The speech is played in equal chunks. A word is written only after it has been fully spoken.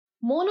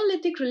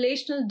Monolithic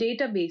relational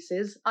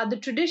databases are the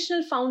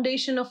traditional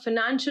foundation of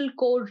financial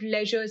core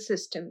ledger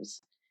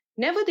systems.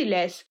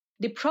 Nevertheless,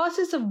 the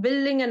process of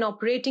building and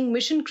operating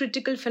mission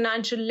critical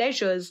financial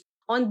ledgers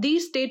on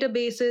these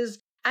databases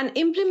and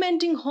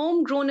implementing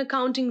homegrown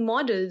accounting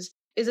models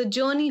is a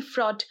journey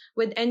fraught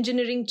with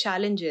engineering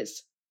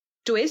challenges.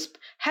 TWISP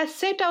has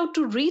set out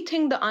to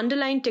rethink the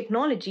underlying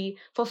technology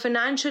for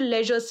financial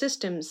ledger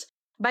systems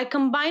by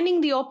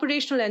combining the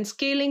operational and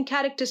scaling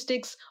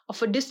characteristics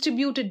of a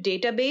distributed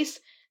database,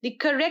 the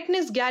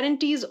correctness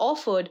guarantees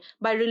offered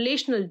by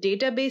relational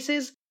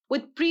databases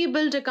with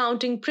pre-built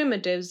accounting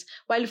primitives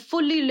while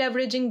fully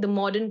leveraging the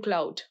modern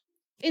cloud.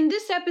 In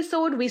this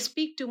episode, we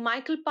speak to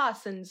Michael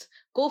Parsons,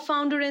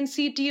 co-founder and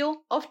CTO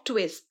of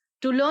TWISP.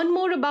 To learn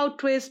more about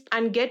TWISP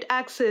and get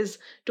access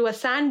to a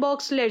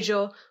sandbox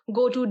ledger,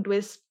 go to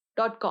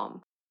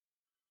twisp.com.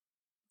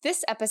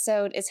 This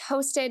episode is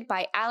hosted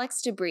by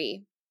Alex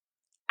Debris.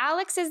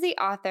 Alex is the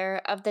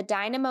author of the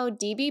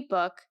DynamoDB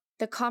book,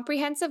 The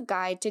Comprehensive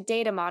Guide to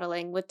Data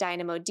Modeling with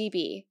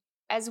DynamoDB,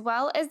 as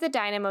well as the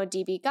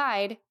DynamoDB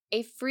Guide,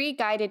 a free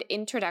guided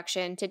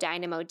introduction to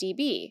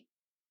DynamoDB.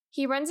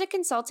 He runs a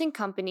consulting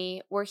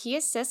company where he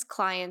assists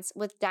clients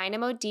with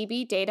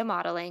DynamoDB data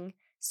modeling,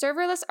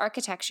 serverless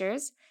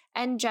architectures,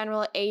 and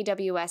general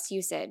AWS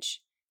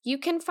usage. You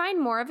can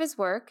find more of his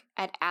work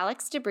at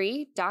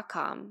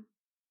alexdebris.com.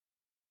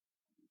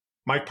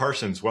 Mike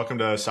Parsons, welcome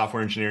to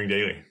Software Engineering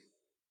Daily.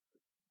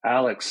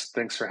 Alex,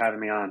 thanks for having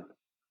me on.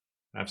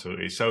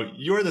 Absolutely. So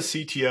you're the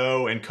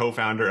CTO and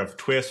co-founder of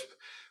TWISP.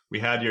 We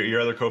had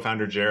your other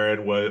co-founder,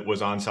 Jared, was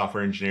on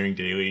Software Engineering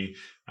Daily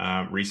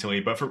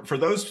recently. But for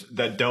those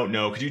that don't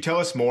know, could you tell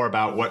us more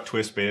about what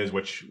TWISP is,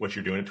 what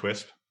you're doing at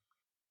TWISP?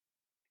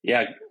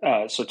 Yeah,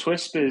 so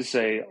TWISP is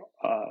a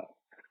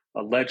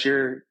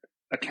ledger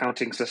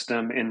accounting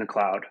system in the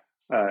cloud,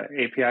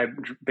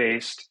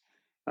 API-based.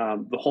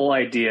 The whole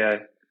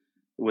idea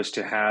was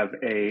to have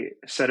a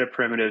set of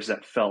primitives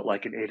that felt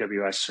like an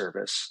AWS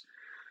service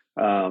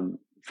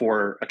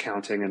for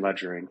accounting and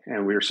ledgering.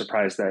 And we were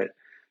surprised that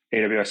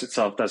AWS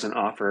itself doesn't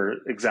offer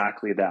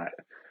exactly that.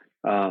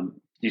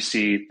 You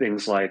see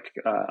things like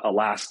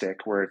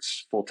Elastic, where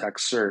it's full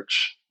text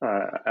search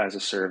as a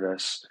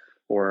service,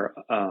 or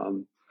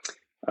some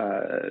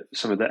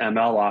of the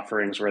ML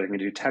offerings where they can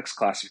do text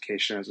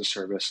classification as a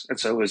service. And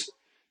so it was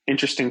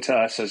interesting to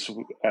us as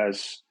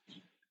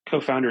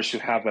co-founders who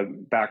have a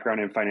background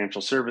in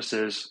financial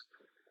services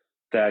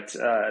that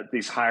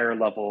these higher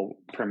level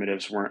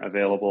primitives weren't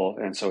available.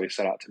 And so we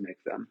set out to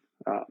make them.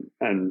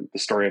 And the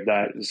story of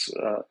that is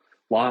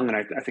long, and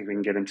I think we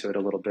can get into it a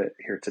little bit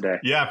here today.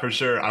 Yeah, for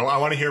sure. I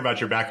want to hear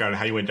about your background and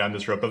how you went down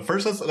this road. But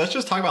first, let's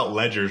just talk about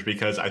ledgers,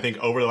 because I think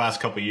over the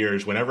last couple of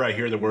years, whenever I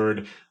hear the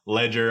word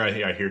ledger,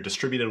 I hear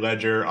distributed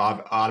ledger,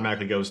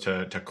 automatically goes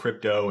to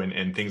crypto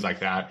and things like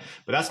that.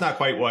 But that's not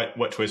quite what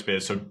TWISP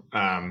is. So,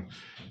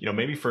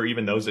 maybe for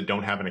even those that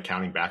don't have an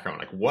accounting background,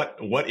 like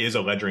what is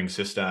a ledgering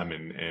system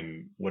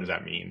and what does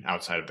that mean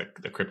outside of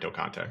the crypto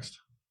context?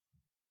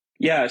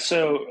 Yeah,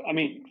 so I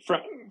mean,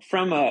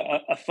 from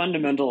a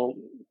fundamental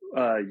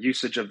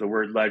usage of the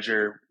word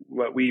ledger,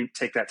 what we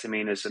take that to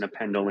mean is an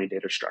append-only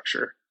data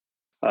structure.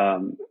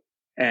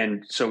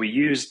 And so we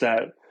use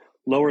that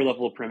lower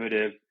level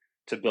primitive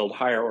to build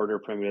higher order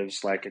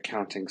primitives like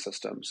accounting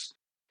systems.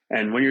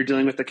 And when you're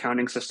dealing with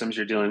accounting systems,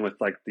 you're dealing with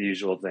like the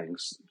usual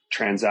things: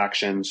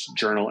 transactions,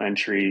 journal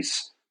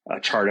entries, a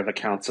chart of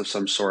accounts of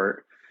some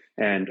sort,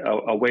 and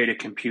a way to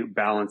compute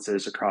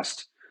balances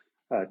across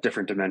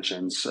different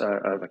dimensions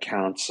of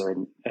accounts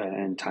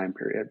and time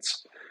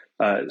periods.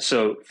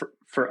 So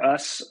for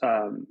us,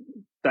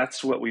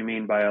 that's what we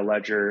mean by a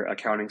ledger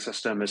accounting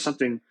system, is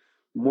something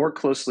more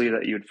closely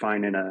that you'd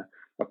find in a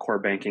core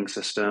banking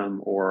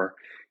system or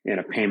in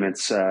a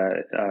payments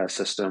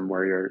system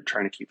where you're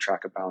trying to keep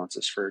track of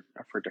balances for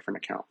different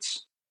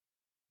accounts.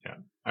 Yeah,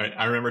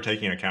 I remember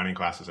taking accounting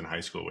classes in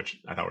high school, which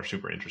I thought were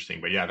super interesting.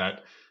 But yeah,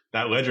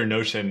 that ledger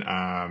notion,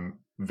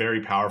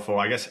 very powerful.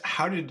 I guess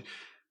how did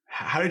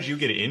you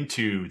get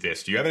into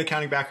this? Do you have an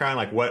accounting background?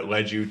 Like, what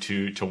led you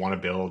to want to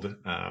build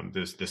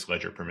this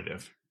ledger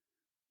primitive?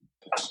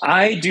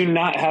 I do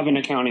not have an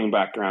accounting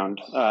background.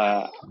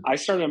 I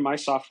started my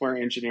software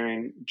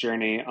engineering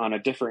journey on a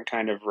different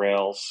kind of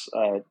rails,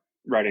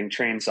 writing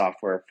train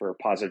software for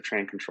positive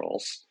train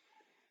controls.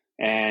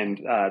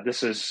 And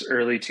this is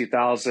early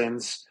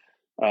 2000s,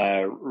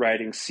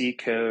 writing C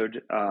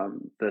code.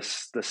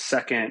 The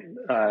second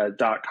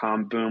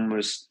 .com boom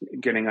was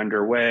getting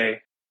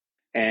underway.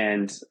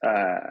 And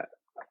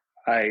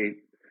I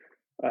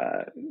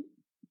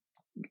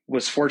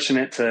was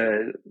fortunate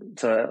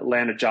to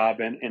land a job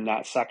in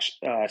that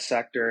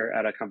sector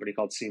at a company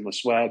called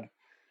Seamless Web.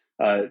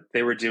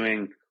 They were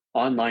doing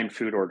online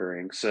food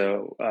ordering,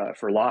 so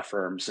for law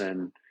firms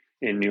in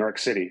New York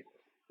City.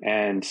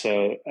 And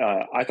so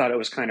I thought it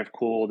was kind of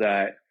cool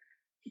that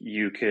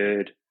you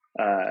could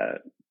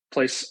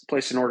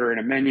place an order in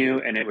a menu,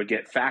 and it would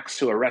get faxed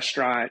to a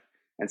restaurant,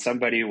 and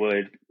somebody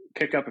would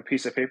pick up a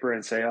piece of paper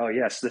and say, "Oh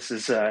yes, this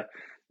is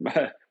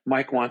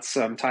Mike wants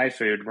some Thai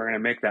food. We're going to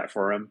make that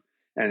for him."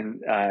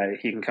 and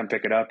he can come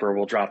pick it up, or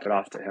we'll drop it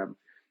off to him.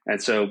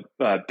 And so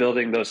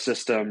building those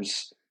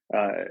systems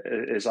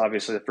is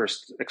obviously the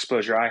first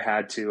exposure I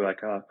had to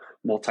like a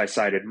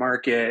multi-sided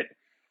market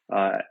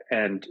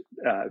and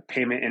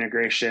payment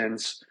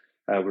integrations.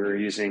 We were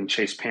using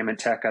Chase Payment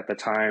Tech at the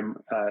time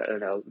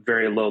in a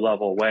very low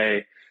level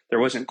way. There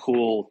wasn't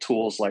cool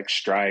tools like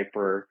Stripe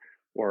or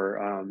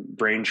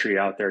Braintree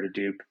out there to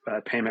do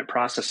payment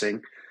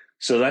processing.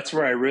 So that's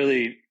where I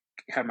really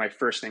had my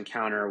first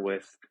encounter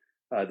with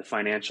the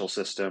financial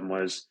system,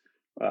 was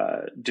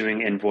doing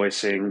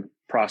invoicing,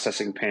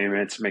 processing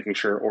payments, making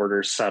sure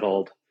orders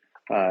settled,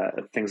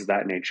 things of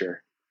that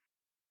nature.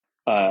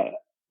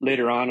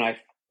 Later on,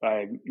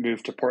 I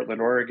moved to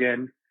Portland,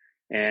 Oregon,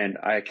 and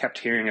I kept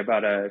hearing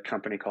about a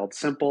company called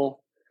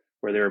Simple,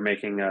 where they were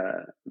making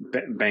a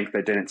bank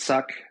that didn't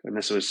suck. And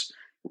this was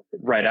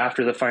right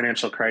after the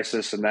financial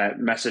crisis, and that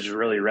message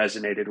really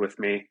resonated with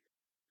me.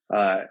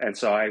 And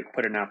so I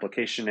put an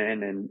application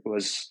in and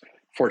was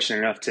fortunate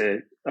enough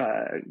to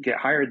get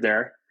hired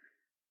there.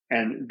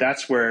 And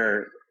that's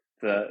where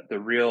the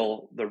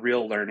real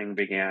learning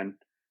began,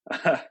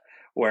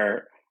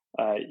 where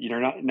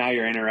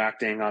you're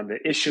interacting on the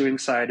issuing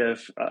side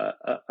of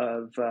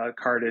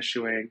card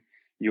issuing.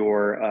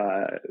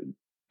 You're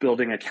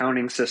building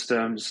accounting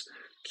systems,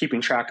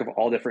 keeping track of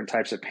all different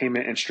types of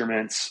payment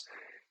instruments,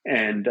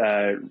 and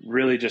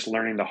really just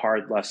learning the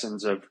hard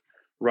lessons of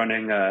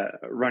running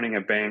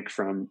a bank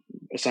from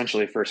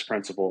essentially first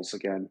principles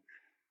again.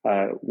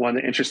 One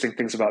of the interesting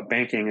things about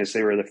banking is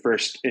they were the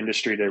first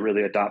industry to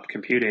really adopt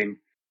computing.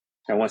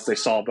 And once they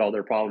solved all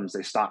their problems,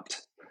 they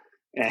stopped.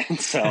 And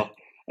so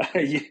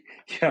you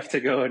have to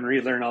go and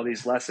relearn all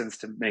these lessons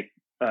to make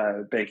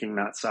banking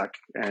not suck.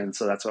 And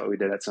so that's what we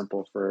did at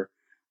Simple for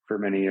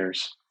many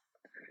years.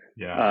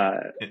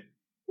 Yeah.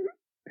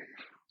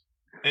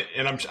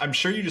 And I'm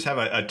sure you just have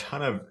a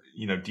ton of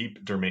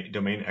deep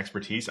domain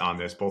expertise on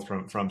this, both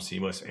from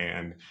Seamless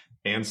and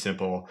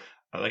Simple.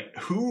 Like,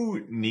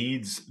 who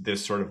needs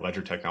this sort of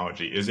ledger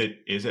technology? Is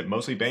it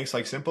mostly banks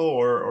like Simple,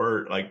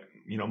 or like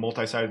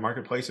multi-sided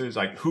marketplaces?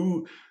 Like,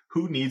 who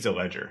needs a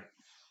ledger?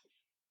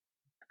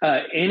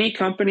 Any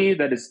company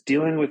that is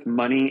dealing with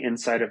money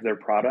inside of their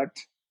product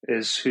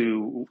is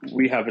who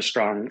we have a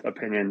strong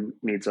opinion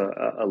needs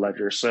a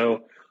ledger.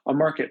 So a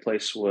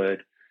marketplace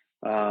would.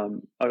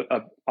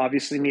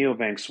 Obviously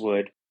neobanks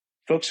would.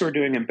 Folks who are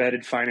doing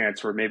embedded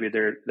finance, where maybe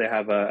they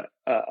have a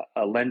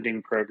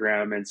lending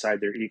program inside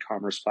their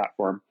e-commerce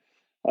platform,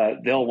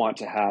 they'll want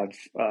to have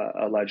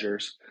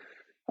ledgers.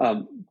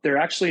 They're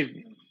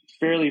actually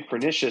fairly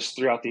pernicious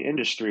throughout the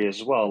industry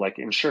as well, like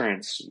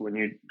insurance. When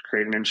you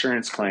create an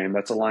insurance claim,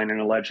 that's a line in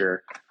a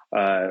ledger.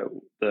 The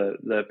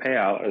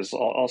payout is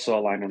also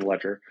a line in a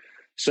ledger.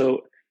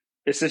 So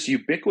it's this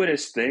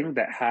ubiquitous thing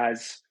that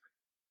has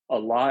a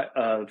lot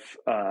of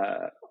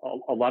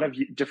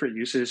different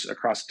uses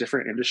across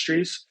different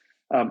industries.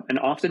 And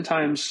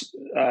oftentimes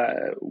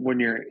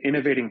when you're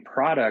innovating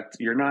product,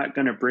 you're not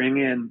going to bring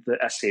in the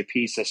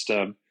SAP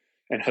system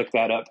and hook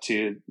that up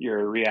to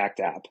your React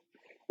app,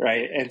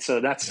 right? And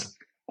so that's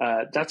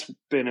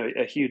been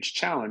a huge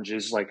challenge,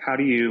 is like, how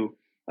do you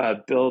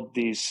build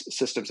these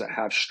systems that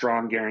have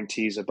strong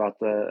guarantees about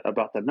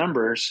the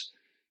numbers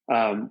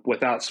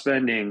without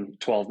spending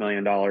 $12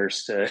 million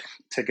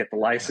to get the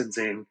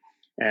licensing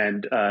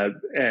and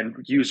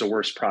use a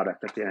worse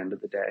product at the end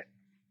of the day.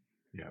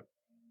 Yeah.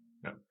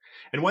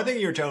 And one thing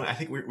you were telling, I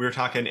think we were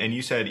talking, and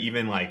you said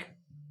even like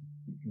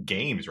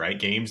games, right?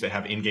 Games that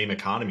have in-game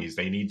economies,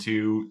 they need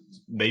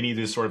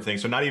this sort of thing.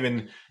 So not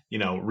even,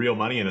 real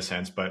money in a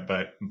sense, but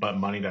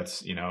money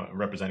that's,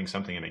 representing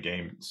something in a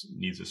game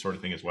needs this sort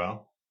of thing as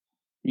well.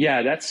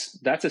 Yeah,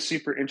 that's a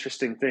super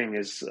interesting thing,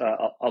 is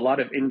a lot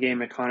of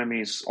in-game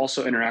economies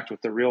also interact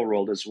with the real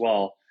world as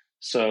well.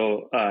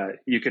 So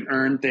you can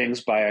earn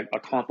things by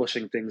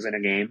accomplishing things in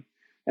a game,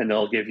 and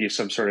they'll give you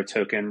some sort of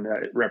token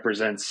that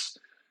represents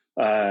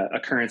a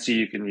currency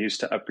you can use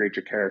to upgrade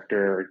your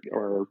character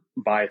or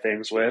buy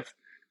things with.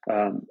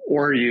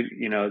 Or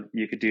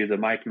you could do the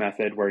Mike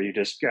method, where you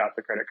just get out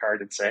the credit card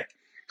and say,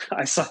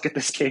 I suck at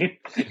this game.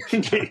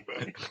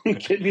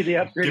 Get me the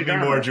upgrade. Give me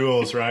more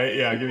jewels, right?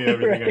 Yeah, give me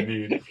everything I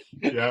need.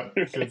 Yeah.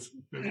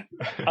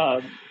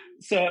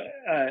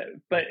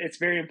 But it's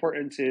very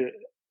important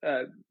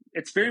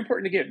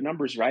to get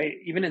numbers right,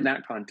 even in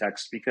that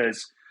context,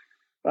 because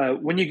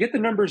when you get the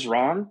numbers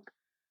wrong,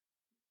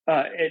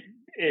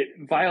 it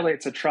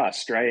violates a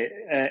trust, right?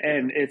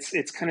 And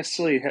it's kind of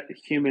silly.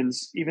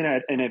 Humans,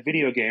 even in a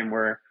video game,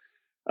 where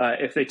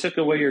if they took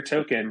away your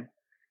token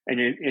and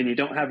you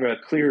don't have a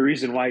clear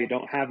reason why you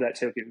don't have that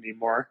token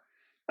anymore,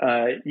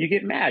 you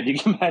get mad. You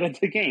get mad at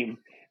the game.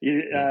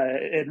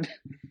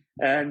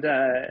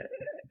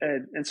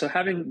 And so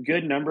having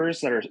good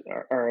numbers that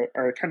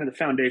are kind of the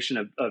foundation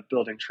of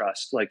building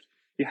trust. Like,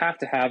 you have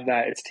to have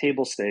that. It's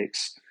table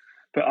stakes,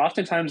 but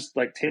oftentimes,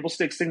 like, table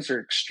stakes things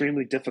are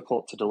extremely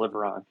difficult to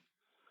deliver on.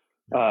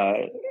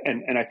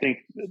 And I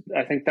think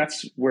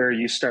that's where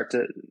you start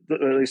to,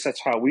 at least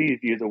that's how we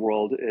view the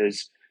world,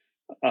 is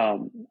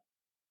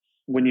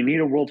when you need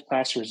a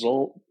world-class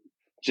result,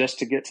 just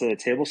to get to the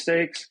table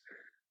stakes,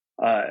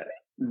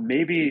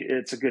 maybe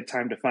it's a good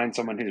time to find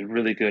someone who's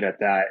really good at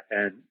that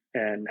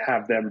and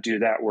have them do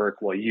that work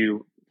while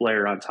you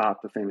layer on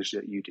top the things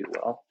that you do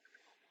well.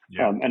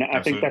 Yeah, and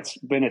I think that's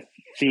been a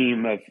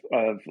theme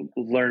of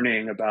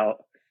learning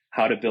about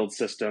how to build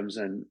systems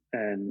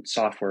and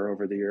software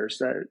over the years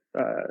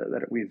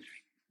that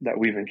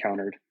we've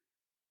encountered.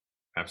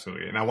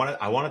 Absolutely. And I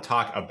want to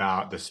talk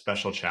about the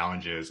special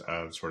challenges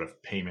of sort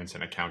of payments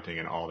and accounting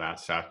and all that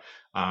stuff.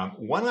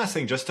 One last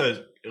thing, just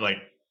to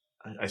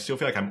I still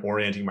feel like I'm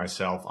orienting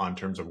myself on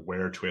terms of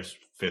where Twist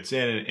fits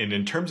in. And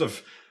in terms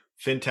of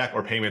fintech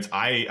or payments,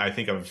 I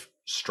think of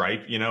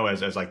Stripe,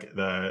 as like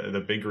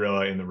the big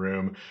gorilla in the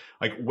room.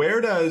 Like,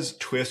 where does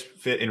Twist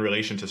fit in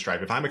relation to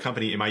Stripe? If I'm a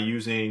company, am I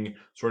using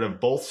sort of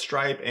both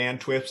Stripe and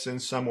Twist in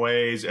some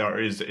ways, or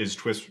is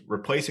Twist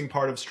replacing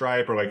part of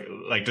Stripe, or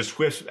like does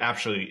Twist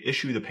actually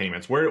issue the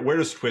payments? Where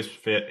does Twist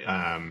fit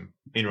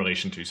in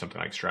relation to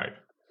something like Stripe?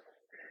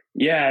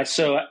 Yeah,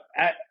 so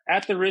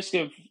at the risk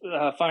of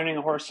finding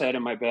a horse head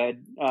in my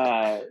bed,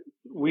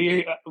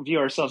 we view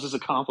ourselves as a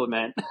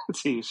complement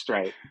to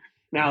Stripe.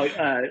 Now,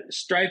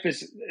 Stripe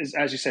is,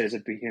 as you said, is a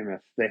behemoth.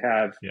 They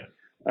have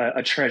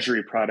a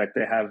treasury product.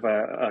 They have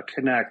a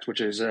Connect, which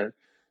is a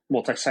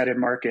multi-sided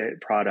market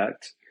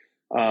product.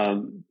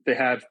 They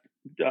have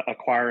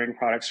acquiring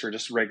products for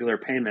just regular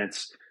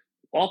payments.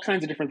 All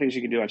kinds of different things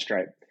you can do on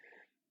Stripe.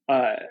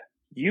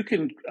 You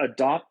can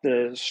adopt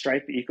the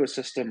Stripe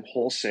ecosystem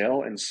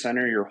wholesale and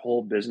center your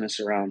whole business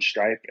around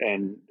Stripe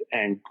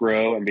and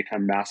grow and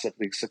become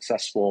massively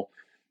successful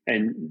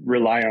and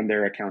rely on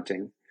their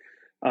accounting.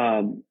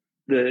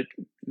 The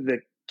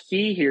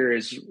key here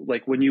is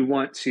like when you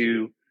want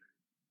to,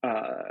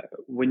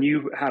 when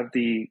you have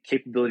the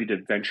capability to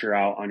venture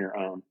out on your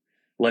own.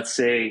 Let's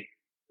say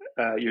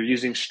you're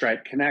using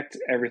Stripe Connect,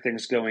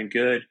 everything's going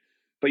good,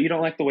 but you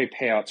don't like the way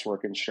payouts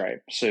work in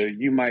Stripe. So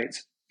you might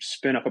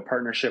spin up a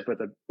partnership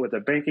with a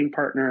banking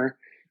partner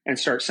and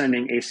start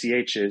sending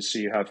ACHs, so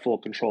you have full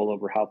control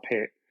over how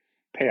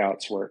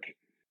payouts work.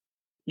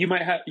 You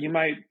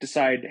might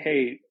decide,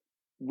 hey,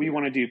 we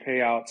want to do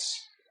payouts.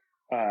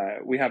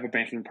 We have a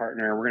banking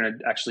partner. We're going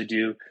to actually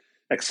do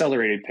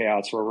accelerated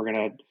payouts where we're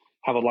going to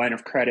have a line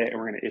of credit and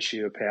we're going to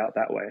issue a payout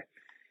that way.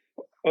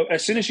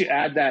 As soon as you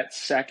add that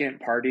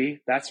second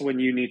party, that's when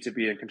you need to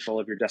be in control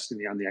of your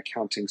destiny on the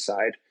accounting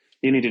side.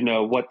 You need to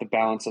know what the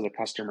balance of the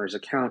customer's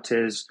account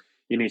is.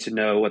 You need to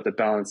know what the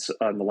balance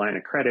on the line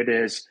of credit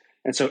is.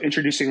 And so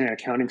introducing an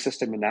accounting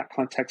system in that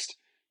context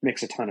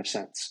makes a ton of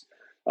sense.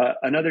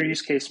 Another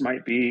use case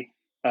might be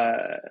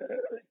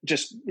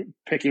just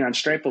picking on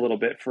Stripe a little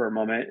bit for a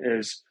moment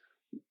is,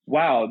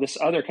 wow, this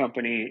other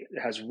company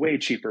has way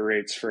cheaper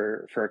rates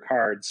for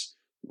cards.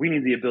 We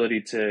need the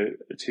ability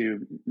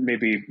to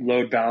maybe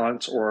load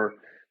balance or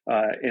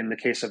in the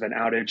case of an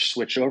outage,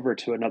 switch over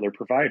to another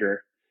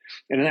provider.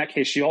 And in that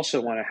case, you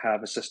also want to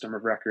have a system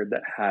of record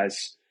that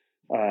has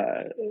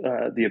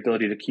the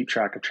ability to keep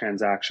track of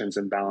transactions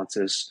and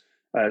balances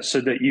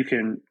so that you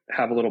can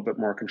have a little bit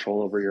more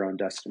control over your own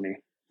destiny.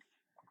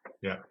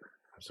 Yeah,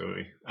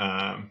 absolutely.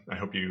 I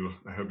hope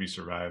you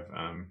survive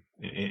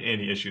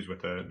any issues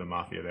with the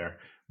mafia there.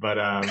 But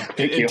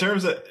in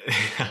terms of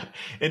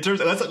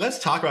let's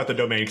talk about the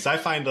domain, because I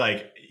find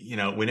like,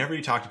 whenever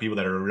you talk to people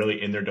that are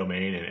really in their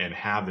domain and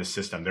have this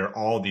system, there are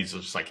all these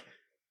just like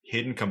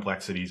hidden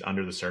complexities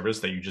under the surface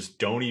that you just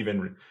don't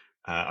even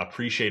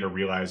appreciate or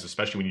realize,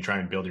 especially when you try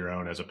and build your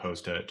own as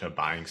opposed to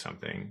buying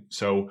something.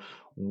 So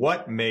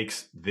what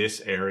makes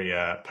this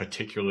area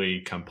particularly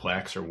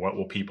complex, or what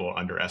will people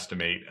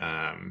underestimate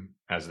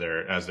as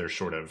they're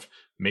sort of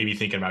maybe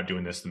thinking about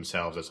doing this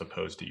themselves as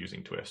opposed to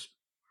using Twist?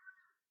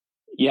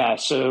 Yeah,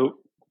 so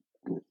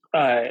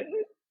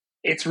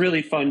it's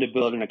really fun to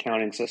build an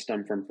accounting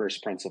system from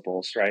first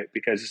principles, right?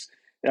 Because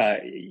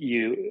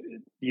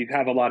you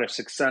have a lot of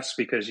success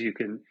because you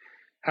can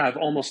have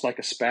almost like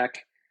a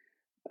spec.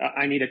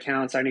 I need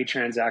accounts, I need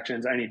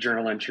transactions, I need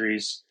journal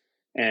entries,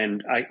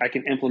 and I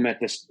can implement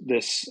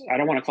this. I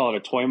don't want to call it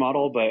a toy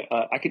model, but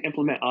I can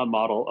implement a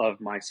model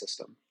of my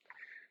system.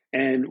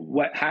 And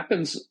what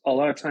happens a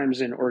lot of times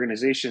in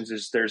organizations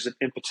is there's an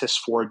impetus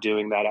for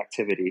doing that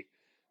activity.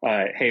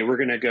 Hey, we're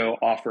going to go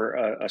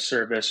offer a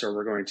service, or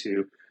we're going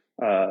to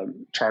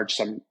charge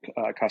some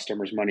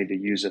customers money to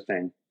use a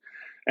thing.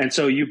 And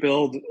so you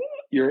build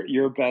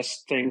your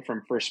best thing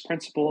from first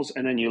principles,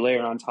 and then you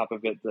layer on top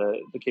of it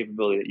the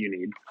capability that you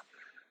need.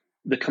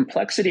 The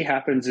complexity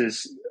happens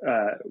is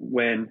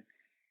when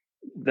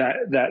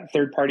that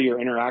third party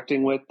you're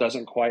interacting with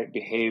doesn't quite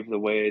behave the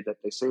way that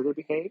they say they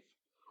behave,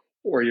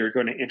 or you're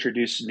going to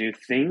introduce new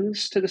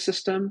things to the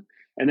system,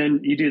 and then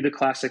you do the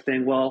classic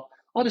thing, well,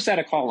 I'll just add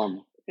a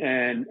column,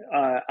 and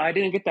I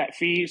didn't get that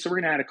fee, so we're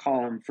going to add a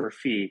column for a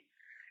fee.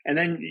 And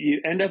then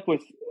you end up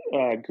with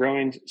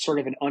growing sort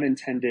of an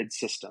unintended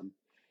system.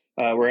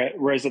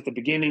 Whereas at the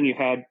beginning you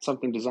had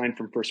something designed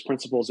from first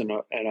principles and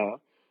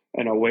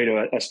a way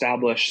to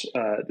establish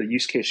the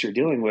use case you're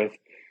dealing with.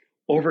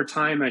 Over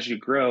time, as you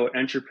grow,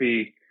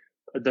 entropy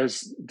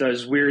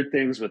does weird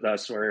things with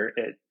us, where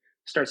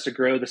starts to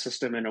grow the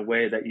system in a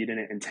way that you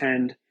didn't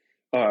intend,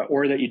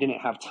 or that you didn't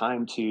have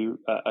time to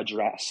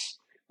address,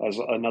 as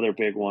another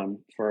big one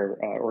for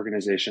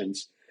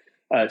organizations.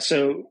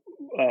 So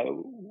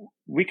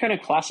we kind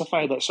of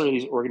classify that sort of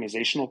these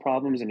organizational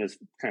problems into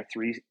kind of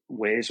three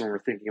ways when we're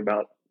thinking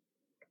about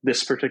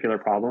this particular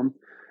problem.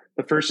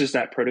 The first is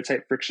that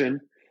prototype friction.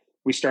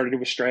 We started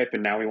with Stripe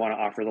and now we want to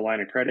offer the line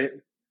of credit.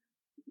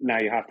 Now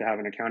you have to have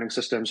an accounting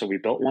system. So we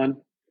built one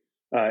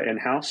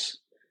in-house.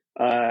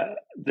 The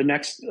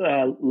next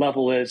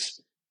level is,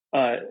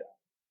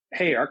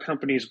 hey, our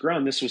company's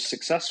grown. This was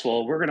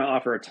successful. We're going to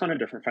offer a ton of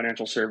different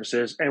financial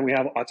services and we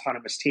have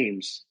autonomous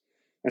teams.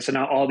 And so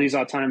now all these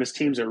autonomous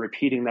teams are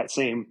repeating that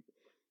same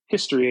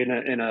history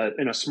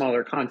in a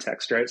smaller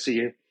context, right? So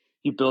you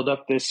build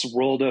up this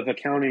world of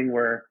accounting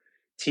where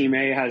Team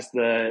A has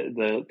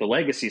the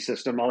legacy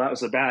system. Well, that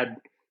was a bad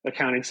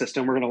accounting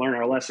system. We're going to learn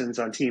our lessons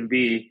on Team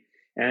B,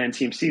 and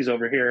Team C's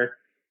over here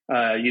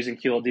using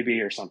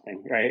QLDB or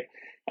something, right?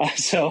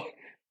 So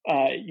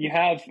you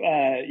have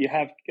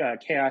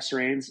chaos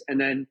reigns, and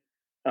then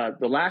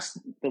the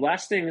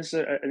last thing is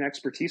an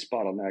expertise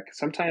bottleneck.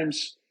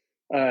 Sometimes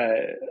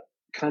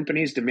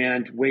companies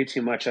demand way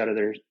too much out of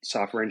their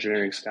software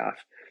engineering staff.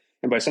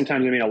 And by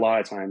sometimes, I mean a lot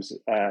of times.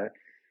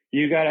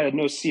 You got to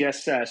know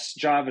CSS,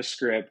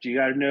 JavaScript, you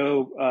got to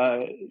know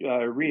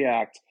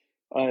React.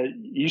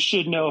 You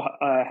should know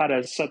how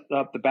to set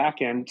up the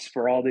backend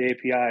for all the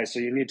APIs. So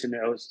you need to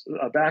know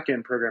a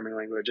backend programming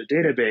language, a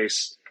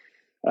database.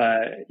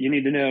 You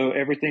need to know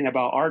everything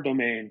about our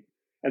domain.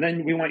 And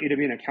then we want you to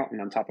be an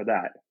accountant on top of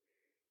that.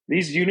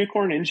 These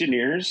unicorn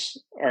engineers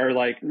are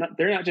like,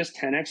 they're not just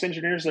 10x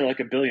engineers, they're like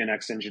a billion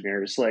X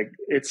engineers. Like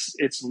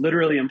it's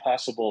literally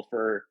impossible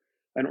for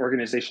an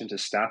organization to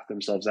staff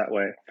themselves that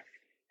way.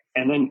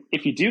 And then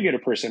if you do get a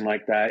person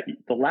like that,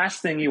 the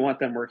last thing you want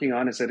them working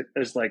on is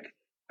like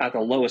at the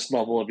lowest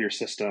level of your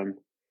system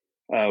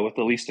with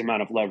the least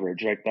amount of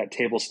leverage, right? That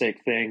table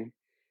stake thing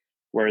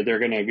where they're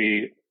going to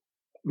be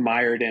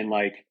mired in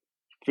like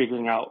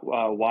figuring out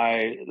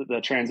why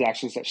the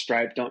transactions at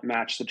Stripe don't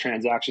match the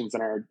transactions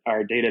in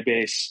our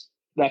database.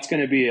 That's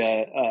going to be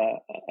a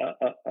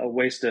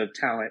waste of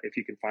talent if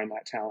you can find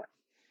that talent.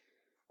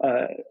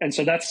 And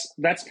so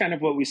that's kind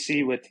of what we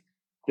see with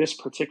this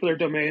particular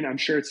domain. I'm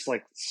sure it's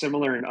like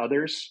similar in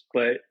others,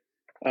 but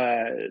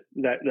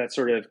that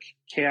sort of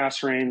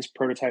chaos reigns,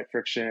 prototype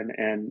friction,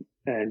 and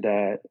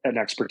an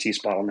expertise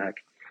bottleneck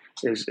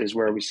is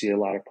where we see a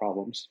lot of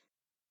problems.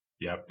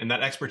 Yeah, and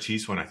that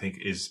expertise one I think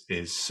is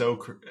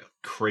so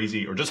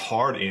crazy or just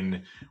hard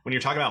in when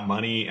you're talking about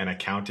money and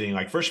accounting.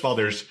 Like, first of all,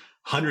 there's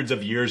hundreds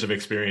of years of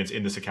experience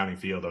in this accounting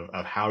field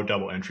of how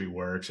double entry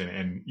works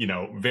and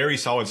very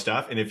solid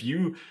stuff. And if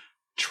you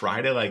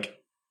try to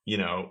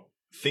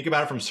think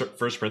about it from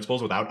first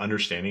principles without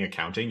understanding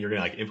accounting, you're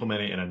gonna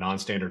implement it in a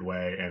non-standard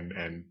way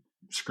and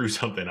screw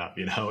something up,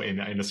 in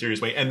a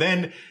serious way. And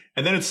then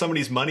it's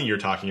somebody's money you're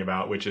talking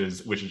about, which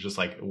is just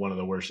like one of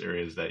the worst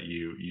areas that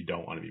you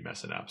don't want to be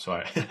messing up.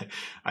 So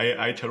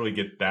I totally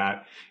get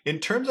that. In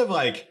terms of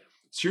so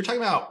you're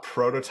talking about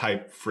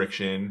prototype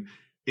friction.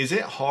 Is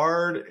it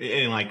hard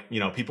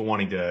in people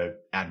wanting to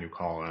add new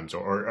columns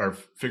or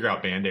figure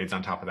out Band-Aids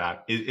on top of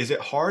that? Is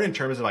it hard in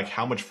terms of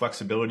how much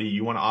flexibility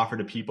you want to offer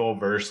to people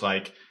versus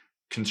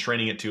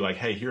constraining it to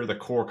hey, here are the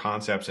core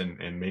concepts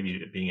and maybe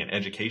it being an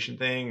education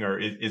thing? Or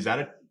is that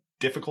a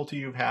difficulty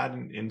you've had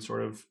in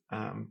sort of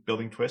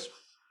building Twist?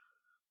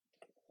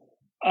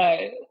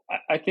 I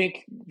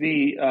think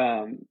the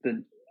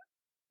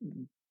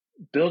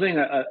building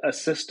a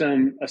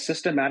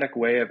systematic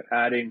way of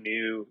adding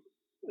new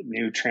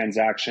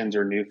transactions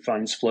or new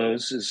funds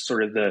flows is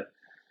sort of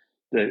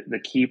the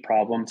key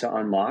problem to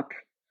unlock.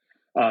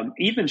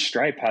 Even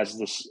Stripe has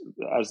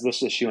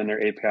this issue in their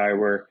API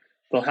where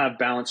they'll have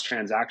balanced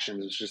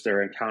transactions, which is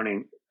their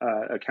accounting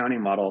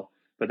model,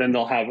 but then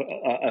they'll have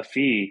a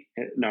fee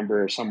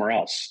number somewhere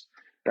else,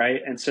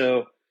 right? And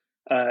so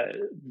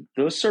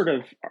those sort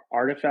of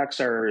artifacts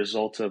are a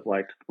result of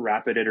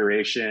rapid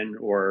iteration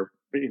or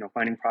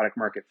finding product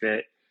market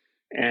fit.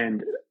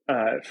 And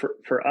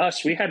for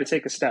us, we had to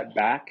take a step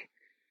back,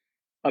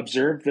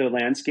 observe the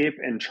landscape,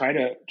 and try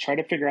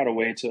to figure out a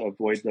way to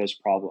avoid those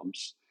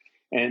problems.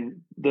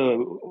 And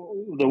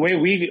the way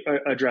we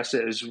address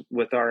it is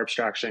with our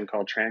abstraction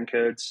called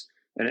Transcodes,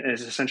 and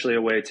it's essentially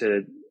a way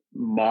to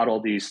model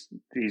these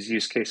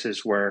use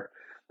cases where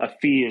a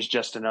fee is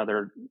just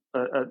another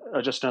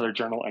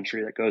journal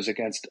entry that goes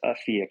against a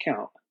fee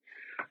account.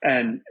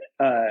 And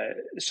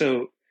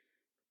so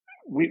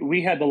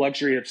we had the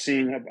luxury of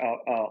seeing about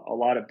a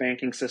lot of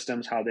banking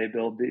systems, how they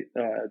build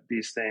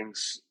these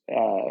things,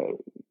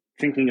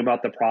 thinking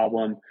about the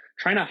problem,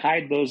 trying to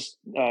hide those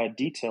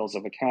details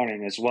of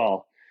accounting as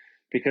well,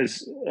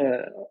 because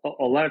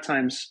a lot of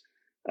times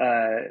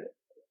when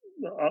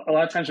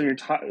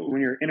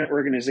you're in an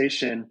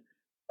organization,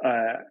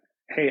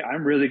 hey,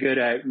 I'm really good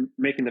at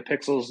making the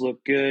pixels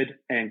look good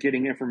and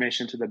getting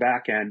information to the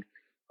back end.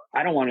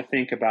 I don't want to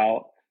think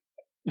about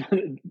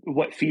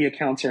what fee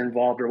accounts are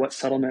involved or what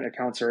settlement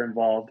accounts are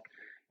involved.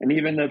 And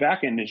even the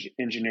backend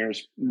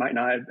engineers might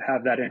not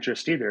have that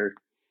interest either.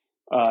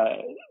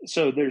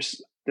 So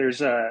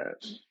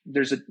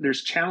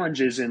there's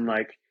challenges in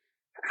like,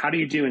 how do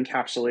you do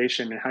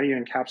encapsulation and how do you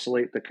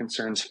encapsulate the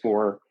concerns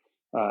for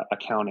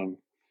accounting?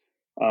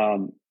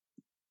 I'm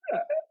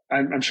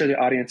sure the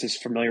audience is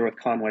familiar with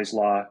Conway's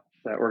Law,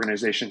 that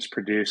organizations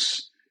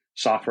produce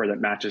software that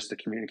matches the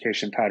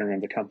communication pattern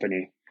of the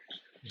company.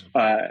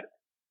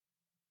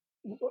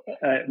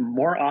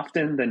 More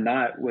often than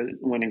not,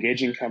 when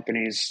engaging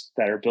companies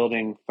that are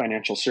building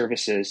financial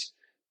services,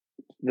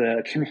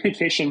 the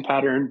communication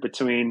pattern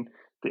between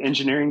the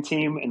engineering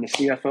team and the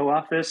CFO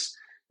office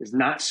is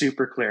not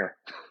super clear.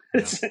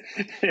 Yeah.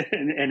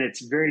 and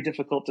it's very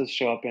difficult to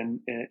show up in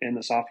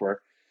the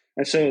software.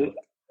 And so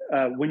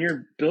when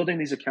you're building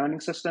these accounting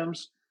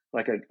systems,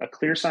 like a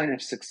clear sign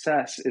of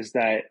success is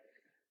that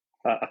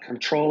a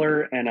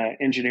controller and an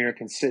engineer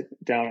can sit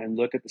down and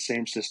look at the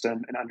same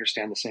system and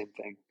understand the same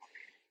thing.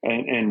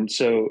 And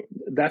so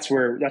that's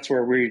where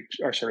we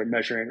are sort of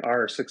measuring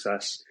our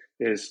success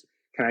is,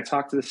 can I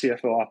talk to the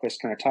CFO office?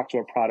 Can I talk to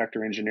a product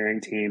or engineering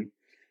team?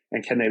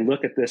 And can they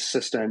look at this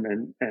system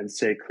and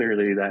say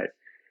clearly that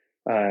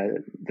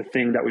the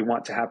thing that we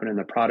want to happen in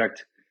the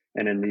product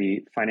and in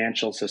the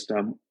financial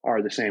system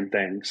are the same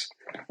things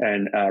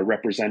and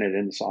represented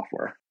in the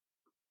software?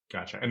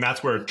 Gotcha. And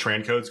that's where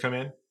transcodes come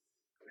in?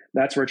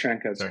 That's where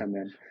transcodes come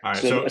in. All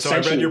right. So I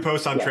read your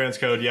post on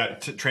transcode. Yeah,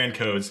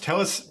 transcodes.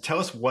 Tell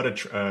us what a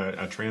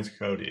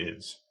transcode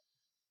is.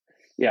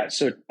 Yeah.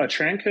 So a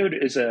transcode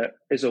is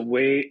a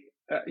way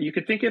you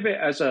could think of it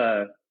as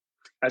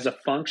a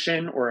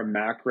function or a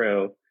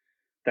macro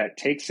that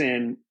takes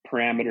in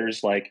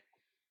parameters like,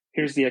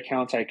 here's the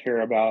account I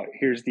care about,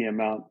 here's the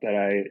amount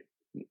that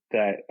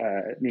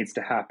needs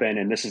to happen,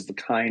 and this is the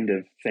kind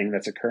of thing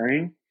that's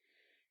occurring,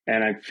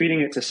 and I'm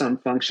feeding it to some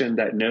function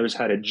that knows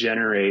how to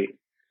generate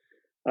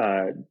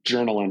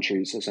journal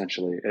entries,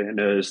 essentially. And it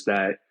knows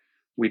that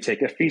we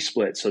take a fee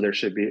split, so there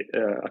should be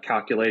a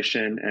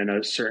calculation and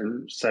a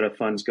certain set of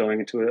funds going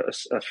into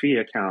a fee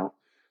account.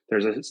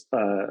 There's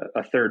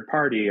a third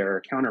party or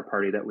a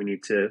counterparty that we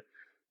need to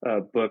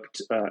book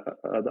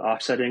the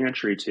offsetting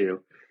entry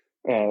to,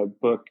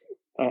 book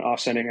an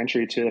offsetting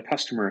entry to the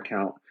customer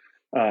account.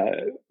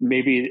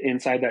 Maybe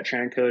inside that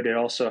transcode, it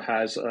also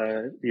has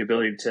the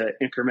ability to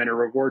increment a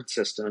reward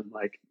system,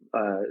 like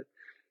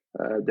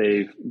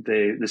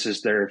this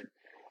is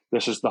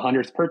the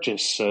 100th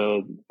purchase,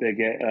 so they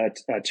get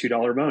a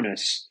 $2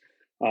 bonus.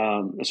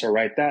 So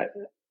write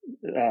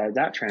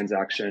that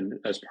transaction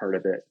as part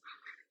of it.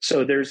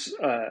 So there's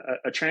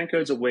a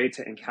transcode's a way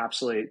to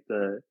encapsulate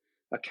the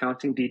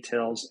accounting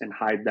details and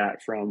hide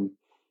that from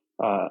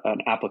an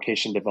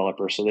application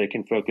developer, so they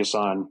can focus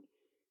on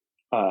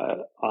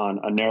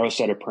a narrow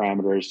set of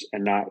parameters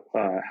and not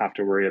have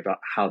to worry about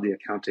how the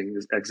accounting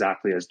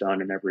exactly is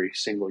done in every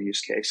single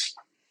use case.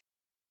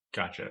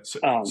 Gotcha.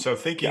 So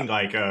thinking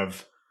like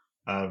of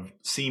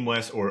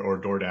Seamless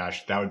or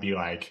DoorDash, that would be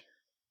like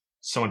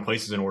someone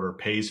places an order,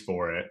 pays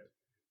for it,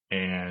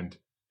 and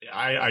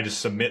I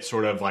just submit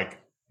sort of like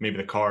maybe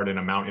the card and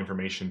amount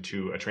information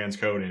to a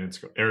transcode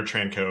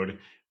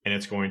and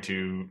it's going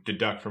to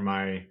deduct from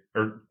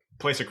or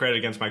place a credit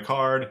against my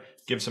card,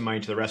 give some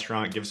money to the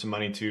restaurant, give some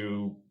money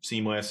to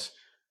Seamless,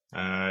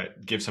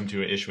 give some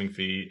to an issuing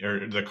fee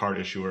or the card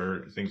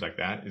issuer, things like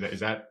that. Is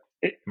that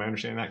am I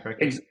understanding that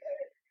correctly?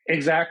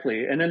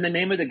 Exactly. And then the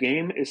name of the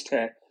game is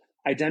to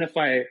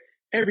identify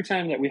every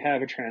time that we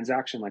have a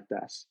transaction like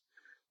this.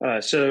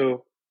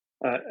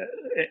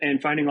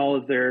 And finding all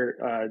of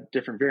their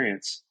different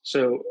variants.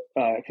 So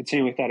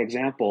continuing with that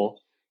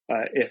example,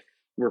 if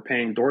we're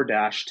paying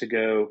DoorDash to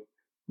go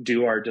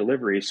do our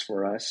deliveries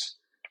for us,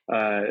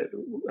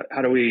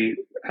 how do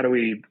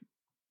we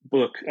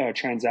book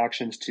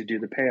transactions to do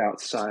the payout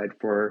side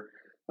for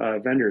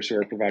vendors who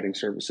are providing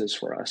services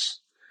for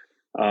us?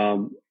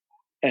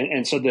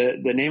 And so the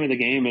name of the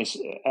game is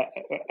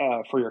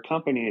for your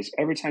company is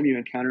every time you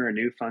encounter a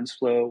new funds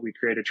flow, we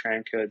create a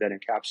transcode that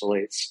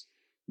encapsulates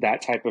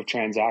that type of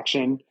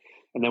transaction.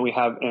 And then we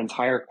have an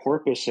entire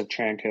corpus of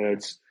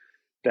transcodes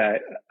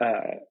that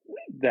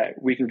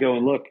we can go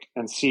and look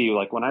and see.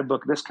 Like when I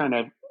book this kind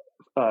of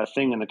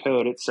thing in the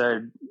code, it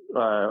said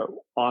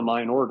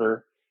online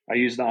order. I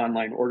use the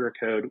online order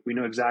code. We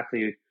know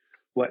exactly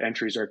what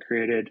entries are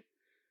created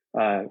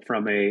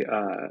from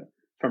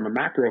a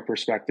macro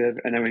perspective,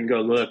 and then we can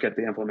go look at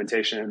the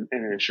implementation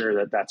and ensure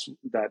that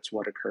that's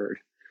what occurred.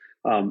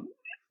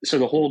 So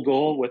the whole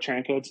goal with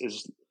transcodes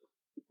is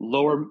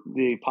lower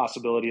the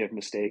possibility of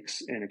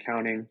mistakes in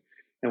accounting.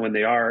 And when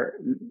there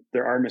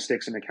are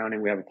mistakes in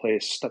accounting, we have a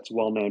place that's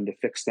well known to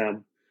fix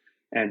them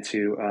and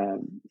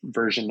to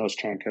version those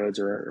transcodes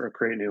or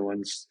create new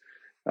ones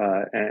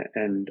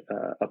and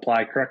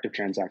apply corrective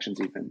transactions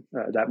even.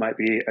 That might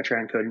be a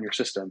transcode in your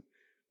system.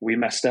 We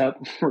messed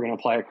up, we're going to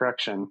apply a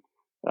correction.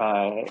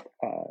 And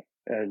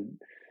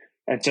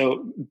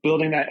so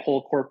building that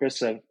whole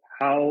corpus of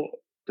how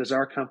does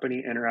our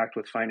company interact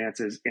with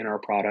finances in our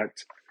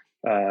product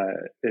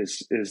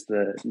is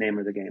the name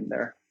of the game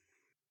there.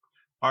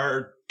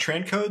 Are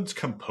TRAN codes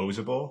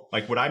composable?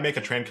 Like, would I make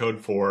a TRAN code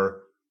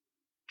for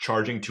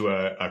charging to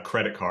a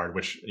credit card,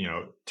 which,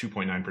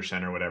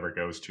 2.9% or whatever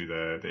goes to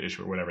the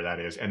issuer, whatever that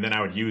is, and then I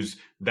would use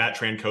that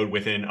TRAN code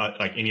within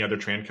like any other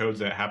TRAN codes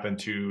that happen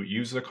to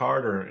use the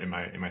card, or am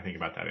I thinking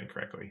about that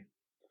incorrectly?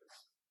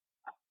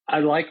 I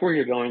like where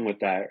you're going with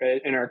that.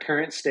 In our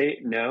current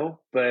state,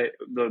 no, but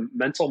the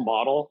mental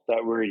model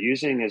that we're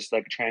using is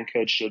like TRAN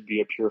code should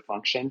be a pure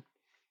function,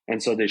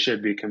 and so they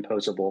should be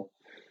composable.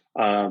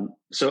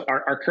 So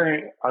our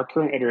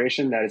current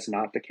iteration, that is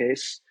not the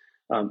case.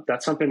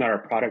 That's something that our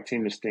product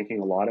team is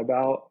thinking a lot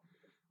about.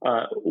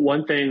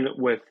 One thing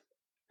with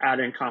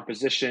adding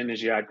composition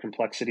is you add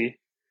complexity,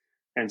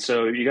 and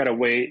so you got to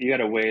weigh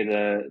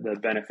the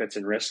benefits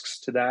and risks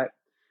to that.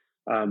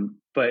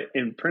 But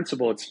in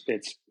principle,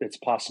 it's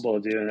possible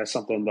to do, and that's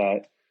something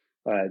that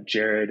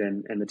Jared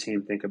and the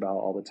team think about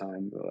all the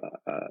time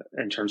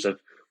in terms of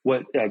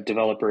what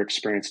developer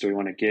experience do we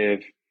want to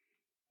give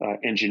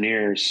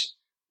engineers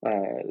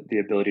the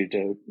ability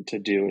to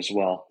do as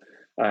well.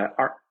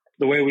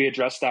 The way we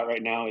address that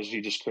right now is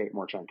you just create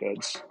more TRAN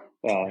codes,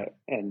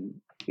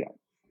 and yeah.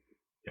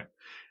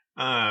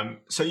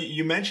 So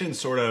you mentioned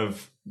sort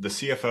of the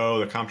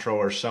CFO, the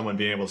comptroller, someone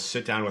being able to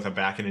sit down with a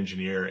backend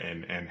engineer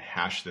and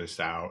hash this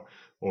out,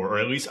 or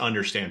at least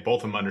both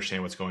of them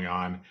understand what's going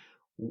on.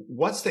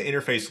 What's the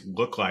interface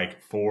look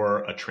like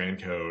for a TRAN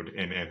code,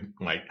 and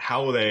like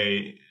how will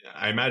they?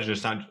 I imagine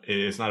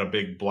it's not a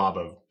big blob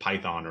of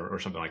Python or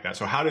something like that.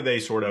 So how do they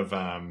sort of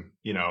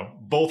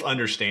both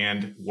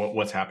understand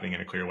what's happening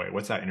in a clear way?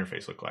 What's that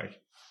interface look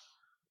like?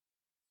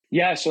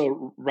 Yeah,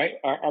 so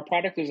our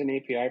product is an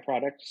API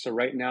product. So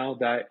right now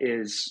that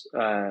is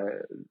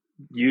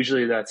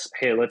usually that's,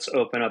 hey, let's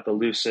open up the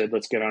Lucid,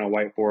 let's get on a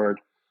whiteboard,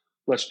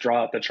 let's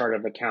draw out the chart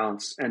of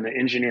accounts, and the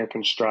engineer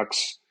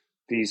constructs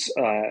these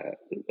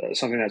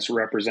something that's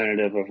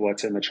representative of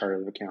what's in the chart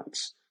of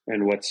accounts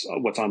and what's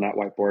on that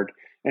whiteboard.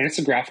 And it's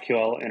a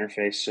GraphQL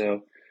interface,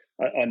 so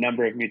a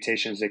number of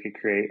mutations they could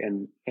create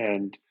and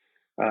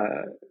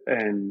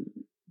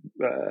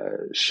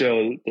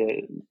show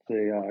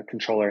the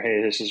controller,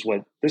 hey, this is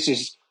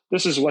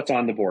what's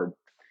on the board.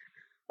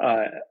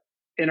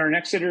 In our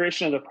next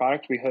iteration of the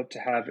product, we hope to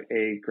have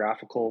a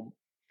graphical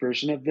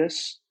version of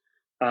this,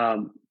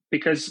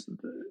 because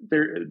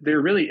there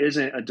really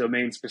isn't a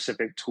domain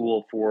specific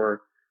tool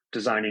for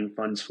designing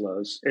funds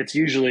flows. It's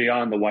usually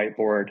on the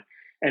whiteboard,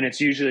 and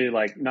it's usually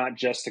like not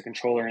just the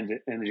controller and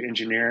the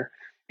engineer.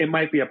 It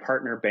might be a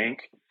partner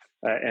bank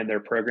and their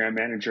program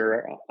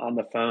manager on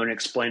the phone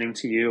explaining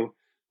to you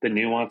the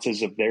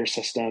nuances of their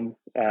system,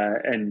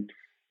 and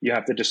you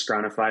have to just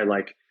stratify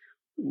like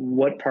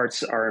what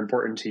parts are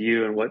important to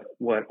you and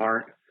what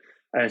aren't.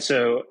 And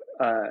so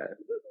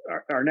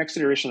our next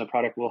iteration of the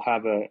product will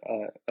have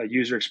a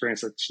user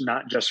experience that's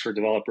not just for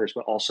developers,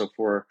 but also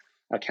for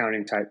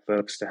accounting type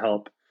folks to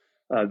help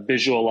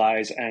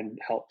visualize and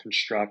help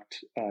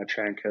construct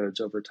TRAN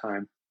codes over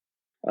time.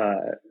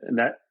 And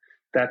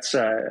that's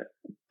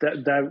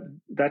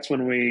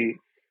when we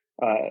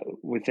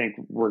think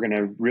we're going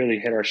to really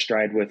hit our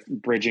stride with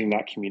bridging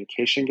that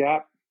communication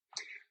gap.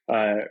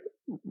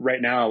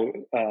 Right now,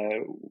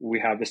 we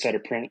have a set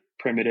of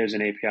primitives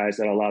and APIs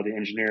that allow the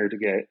engineer to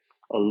get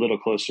a little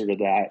closer to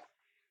that,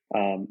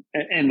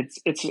 and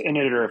it's an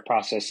iterative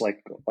process,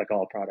 like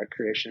all product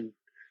creation.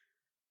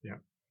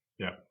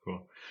 Yeah,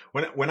 cool.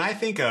 When I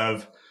think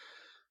of,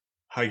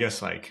 I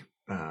guess, like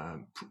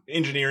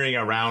engineering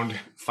around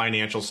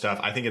financial stuff,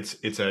 I think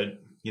it's a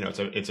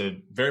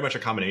very much a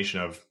combination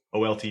of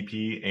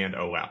OLTP and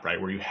OLAP,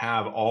 right? Where you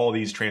have all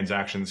these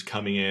transactions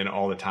coming in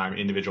all the time,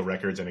 individual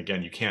records. And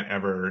again, you can't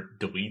ever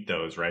delete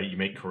those, right? You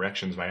make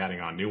corrections by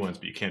adding on new ones,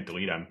 but you can't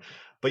delete them.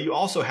 But you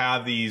also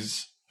have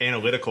these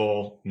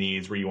analytical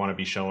needs where you want to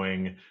be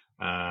showing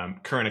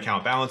current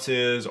account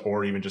balances,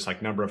 or even just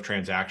like number of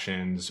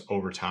transactions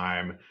over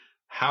time.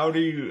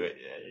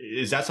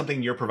 Is that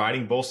something you're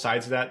providing both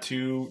sides of that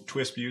to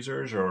Twisp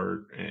users,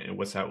 or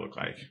what's that look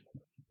like?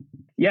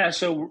 Yeah,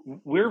 so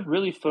we're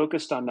really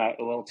focused on that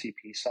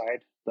OLTP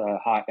side, the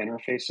hot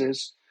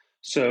interfaces.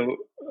 So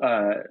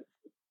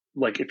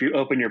like if you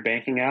open your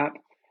banking app,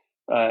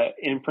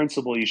 in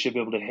principle, you should be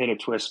able to hit a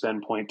Twisp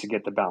endpoint to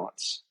get the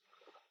balance.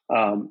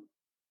 When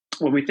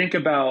we think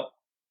about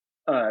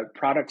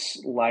products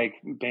like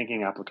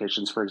banking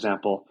applications, for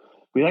example,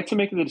 we like to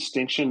make the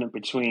distinction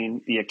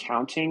between the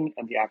accounting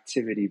and the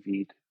activity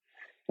feed.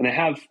 And they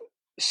have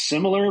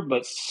similar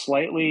but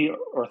slightly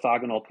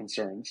orthogonal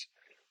concerns.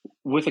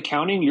 With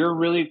accounting, you're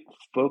really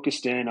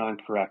focused in on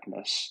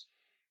correctness.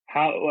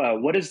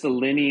 What is the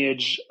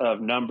lineage of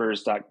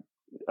numbers that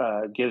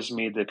gives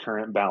me the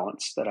current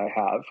balance that I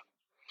have?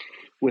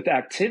 With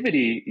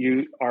activity,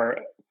 you are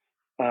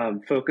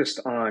focused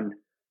on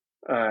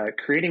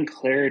creating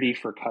clarity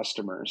for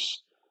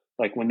customers.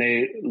 Like when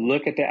they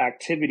look at the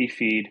activity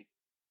feed,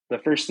 the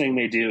first thing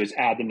they do is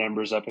add the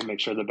numbers up and make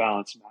sure the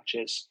balance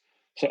matches.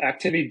 So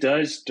activity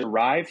does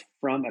derive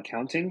from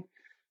accounting,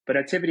 but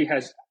activity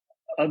has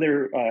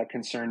other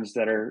concerns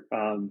that are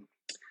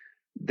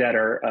that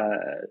are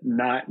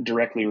not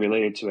directly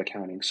related to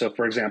accounting. So,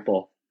 for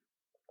example,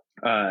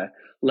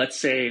 let's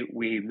say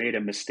we made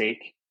a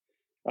mistake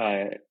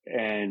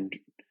and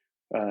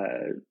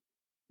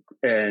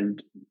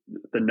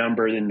the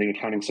number in the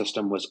accounting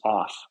system was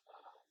off.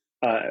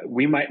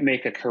 We might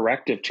make a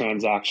corrective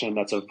transaction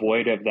that's a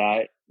void of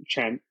that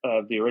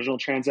of the original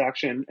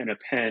transaction and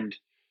append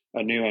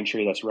a new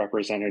entry that's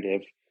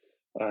representative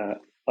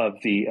of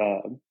the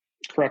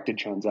corrected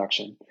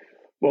transaction.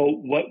 Well,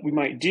 what we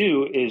might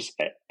do is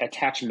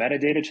attach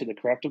metadata to the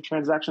corrective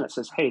transaction that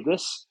says, hey,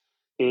 this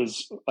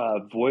is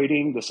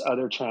voiding this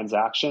other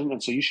transaction,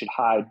 and so you should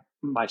hide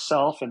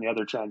myself and the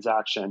other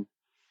transaction,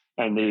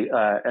 and then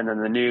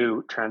the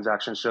new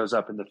transaction shows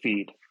up in the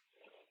feed.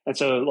 And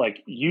so,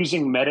 like,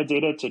 using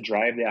metadata to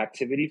drive the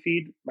activity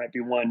feed might be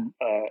one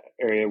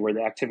area where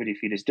the activity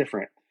feed is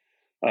different.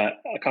 A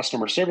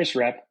customer service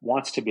rep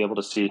wants to be able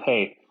to see,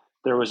 hey,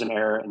 there was an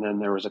error and then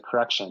there was a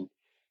correction.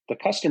 The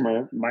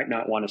customer might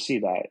not want to see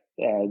that.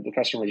 The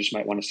customer just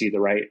might want to see the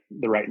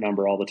right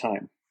number all the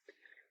time.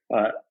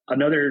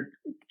 Another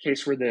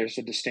case where there's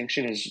a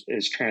distinction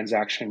is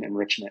transaction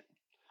enrichment,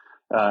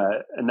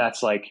 and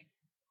that's like,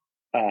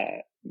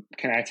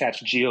 can I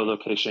attach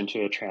geolocation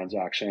to a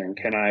transaction?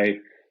 Can I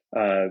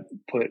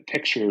put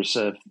pictures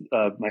of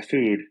my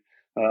food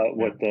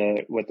with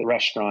the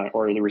restaurant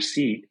or the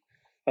receipt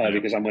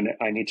because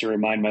I need to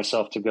remind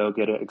myself to go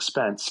get it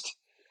expensed.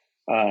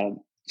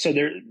 So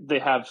they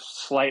have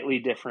slightly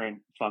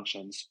different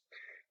functions.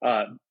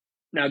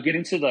 Now,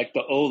 getting to like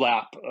the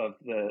OLAP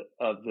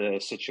of the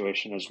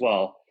situation as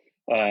well.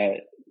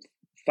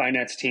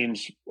 Finance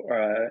teams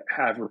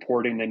have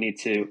reporting they need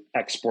to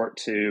export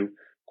to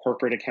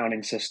corporate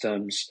accounting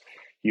systems.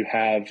 You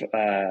have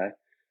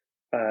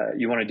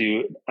you want to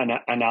do an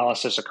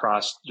analysis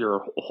across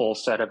your whole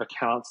set of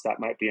accounts. That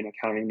might be an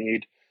accounting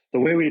need. The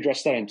way we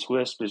address that in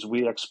Twisp is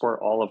we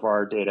export all of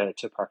our data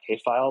to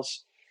Parquet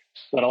files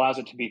that allows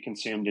it to be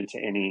consumed into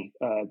any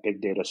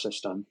big data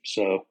system.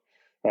 So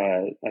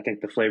I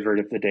think the flavor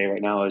of the day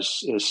right now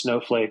is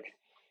Snowflake.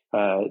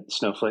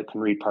 Snowflake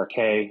can read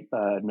Parquet,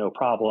 no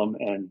problem.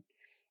 And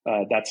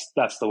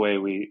that's the way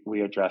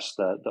we address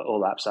the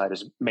OLAP side,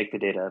 is make the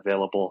data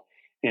available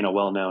in a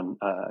well-known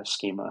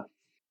schema.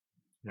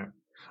 Yeah.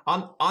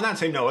 On that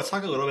same note, let's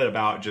talk a little bit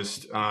about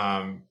just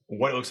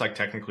what it looks like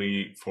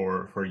technically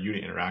for you to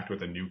interact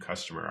with a new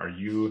customer. Are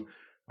you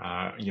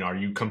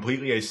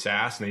completely a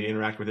SaaS and they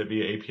interact with it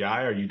via API?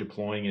 Are you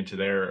deploying into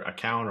their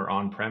account or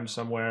on-prem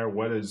somewhere?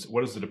 What does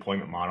the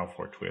deployment model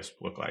for Twisp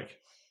look like?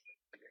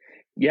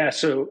 Yeah,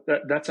 so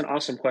that's an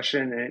awesome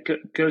question, and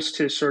it goes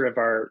to sort of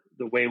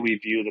the way we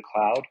view the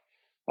cloud.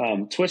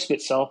 Twisp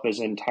itself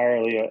is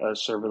entirely a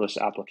serverless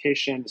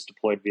application. It's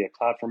deployed via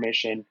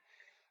CloudFormation.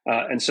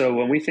 And so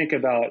when we think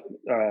about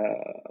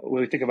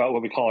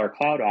what we call our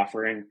cloud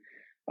offering,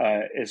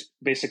 is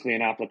basically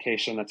an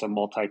application that's a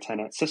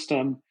multi-tenant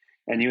system,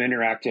 and you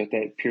interact with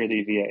it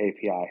purely via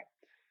API.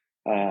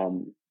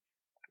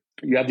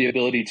 You have the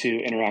ability to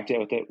interact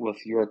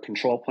with your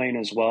control plane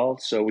as well.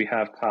 So we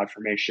have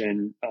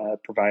CloudFormation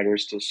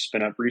providers to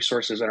spin up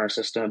resources in our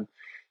system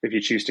if you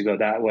choose to go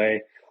that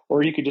way,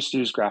 or you could just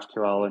use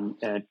GraphQL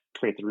and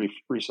create the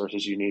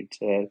resources you need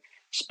to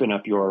spin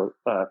up your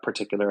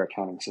particular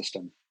accounting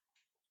system.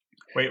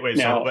 Wait.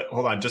 Now, so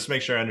hold on, just to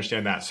make sure I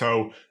understand that.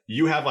 So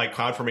you have like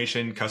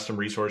CloudFormation custom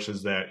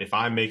resources that if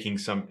I'm making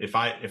if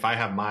I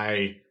have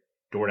my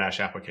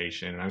DoorDash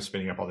application and I'm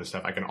spinning up all this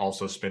stuff, I can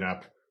also spin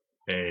up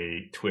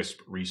a Twisp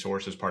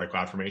resource as part of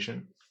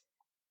CloudFormation?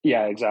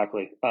 Yeah,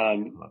 exactly. I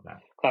love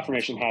that.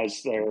 CloudFormation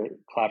has their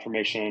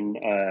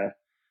CloudFormation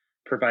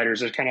providers.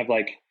 They're kind of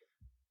like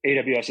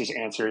AWS's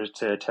answer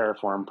to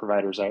Terraform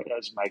providers,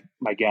 as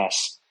my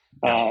guess.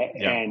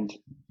 And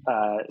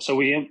so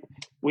we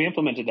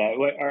implemented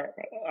that.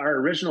 Our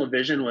original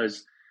vision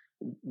was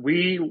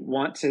we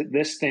want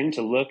this thing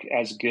to look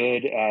as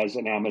good as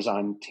an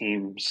Amazon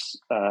Teams,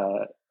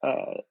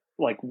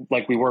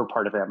 like we were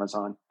part of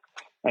Amazon.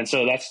 And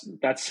so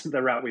that's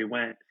the route we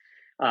went.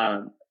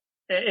 And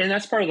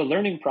that's part of the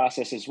learning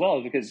process as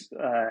well, because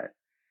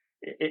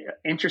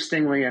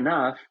interestingly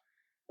enough,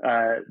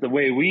 the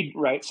way we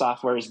write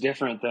software is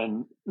different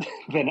than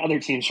other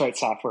teams write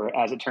software,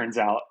 as it turns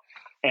out.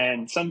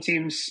 And some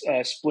teams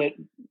split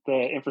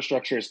the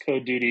infrastructure as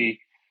code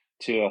duty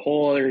to a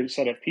whole other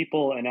set of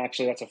people, and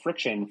actually that's a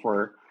friction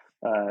for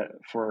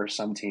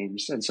some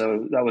teams. And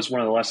so that was one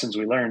of the lessons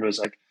we learned, was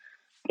like,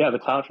 yeah, the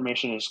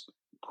CloudFormation is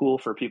cool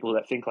for people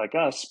that think like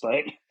us,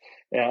 but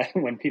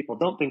when people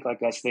don't think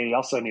like us, they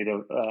also need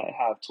to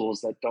have tools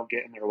that don't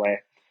get in their way.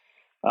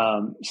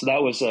 So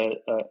that was a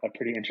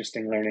pretty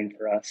interesting learning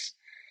for us.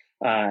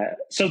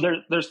 So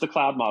there's the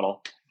cloud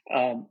model.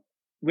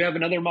 We have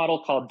another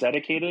model called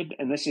dedicated,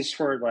 and this is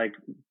for like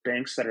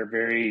banks that are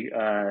very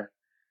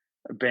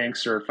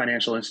banks or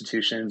financial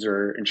institutions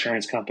or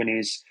insurance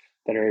companies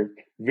that are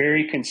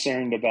very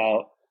concerned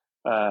about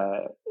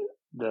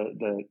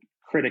the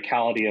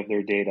criticality of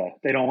their data.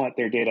 They don't want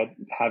their data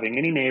having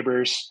any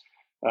neighbors.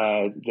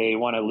 They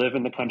want to live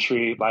in the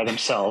country by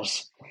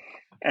themselves.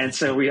 And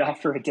so we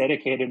offer a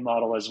dedicated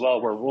model as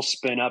well, where we'll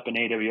spin up an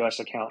AWS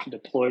account and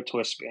deploy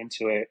Twisp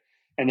into it.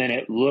 And then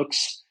it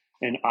looks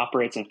and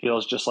operates and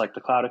feels just like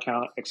the cloud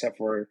account, except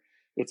for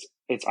it's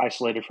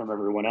isolated from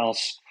everyone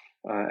else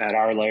at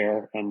our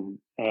layer, and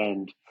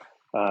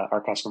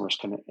our customers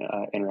can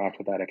interact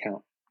with that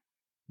account.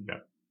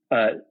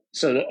 Yeah.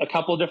 So a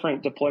couple of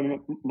different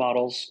deployment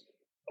models,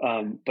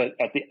 but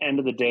at the end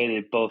of the day,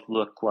 they both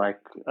look like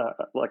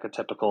a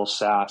typical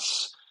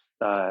SaaS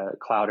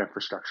cloud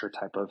infrastructure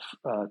type of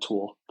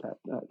tool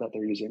that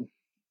they're using.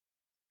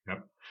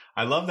 Yep,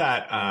 I love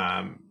that.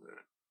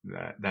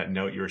 That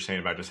note you were saying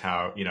about just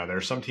how, there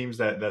are some teams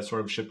that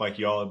sort of ship like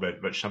y'all,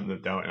 but some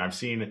that don't. And I've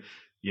seen,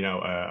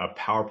 a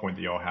PowerPoint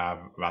that y'all have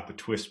about the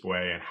Twisp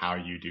way and how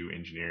you do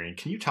engineering.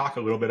 Can you talk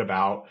a little bit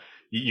about,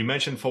 you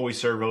mentioned fully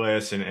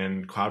serverless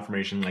and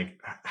CloudFormation, like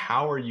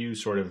how are you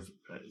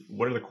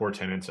what are the core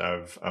tenets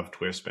of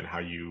Twisp and how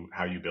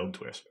you build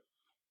Twisp?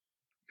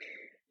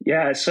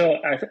 Yeah, so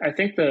I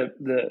think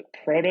the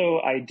proto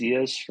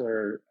ideas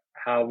for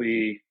how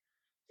we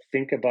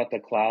think about the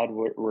cloud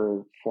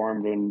were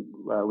formed when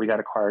we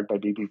got acquired by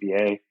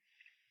BBVA.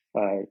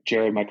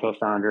 Jared, my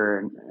co-founder,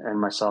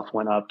 and myself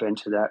went up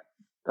into that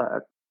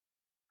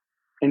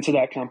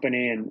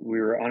company, and we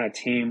were on a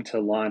team to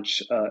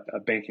launch a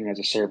banking as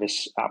a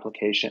service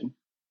application.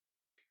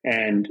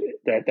 And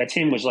that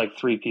team was like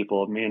 3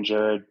 people, me and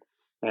Jared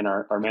and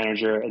our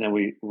manager, and then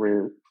we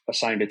were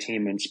assigned a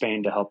team in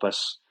Spain to help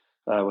us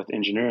with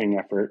engineering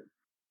effort.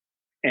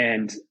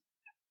 And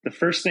the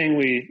first thing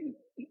we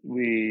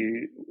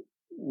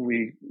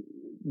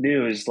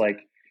knew is, like,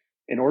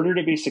 in order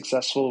to be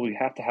successful, we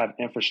have to have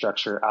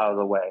infrastructure out of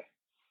the way.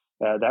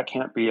 That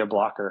can't be a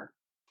blocker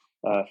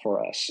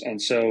for us.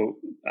 And so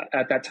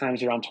at that time, it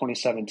was around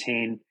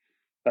 2017,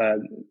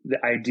 the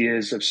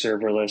ideas of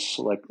serverless,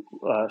 like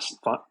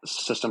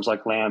systems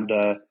like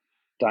Lambda,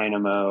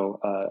 Dynamo,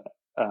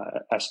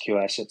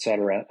 SQS, et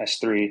cetera,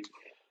 S3,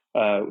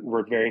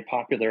 were very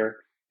popular.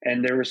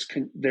 And there's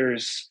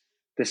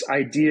this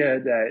idea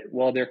that,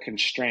 well, they're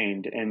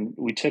constrained. And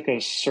we took a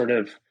sort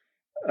of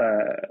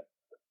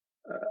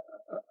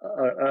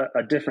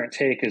a different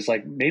take, is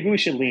like, maybe we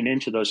should lean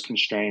into those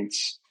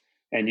constraints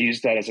and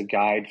use that as a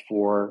guide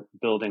for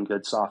building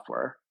good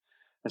software.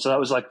 And so that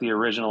was like the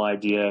original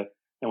idea.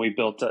 And we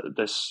built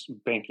this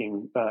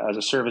banking as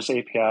a service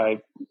API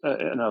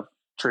in a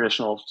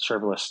traditional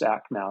serverless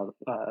stack now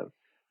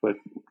with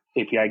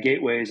API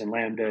gateways and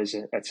Lambdas,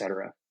 et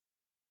cetera.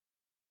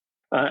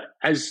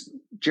 As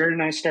Jared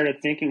and I started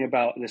thinking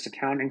about this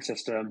accounting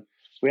system,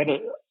 we had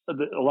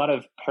a lot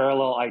of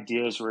parallel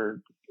ideas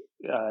were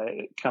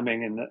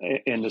coming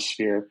in the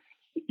sphere.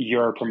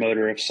 You're a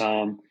promoter of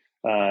some,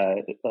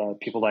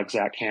 people like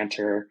Zach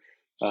Cantor,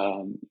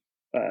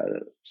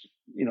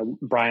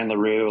 Brian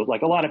LaRue,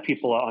 like a lot of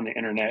people on the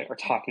internet are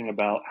talking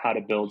about how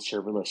to build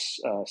serverless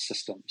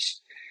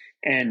systems.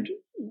 And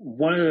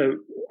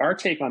our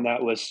take on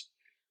that was,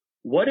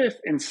 what if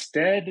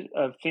instead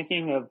of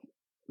thinking of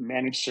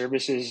managed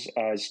services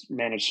as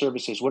managed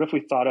services, what if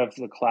we thought of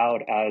the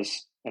cloud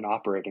as an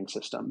operating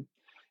system?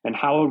 And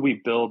how would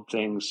we build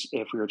things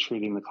if we were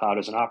treating the cloud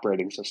as an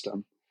operating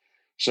system?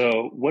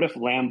 So what if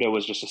Lambda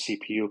was just a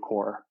CPU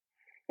core?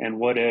 And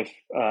what if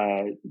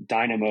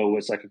Dynamo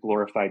was like a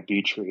glorified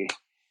B tree?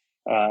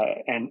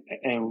 And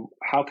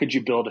how could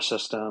you build a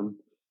system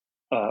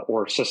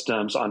or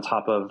systems on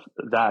top of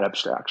that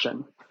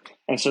abstraction?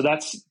 And so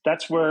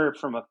that's where,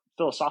 from a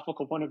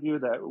philosophical point of view,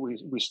 that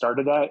we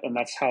started at, and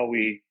that's how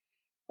we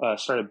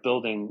started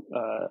building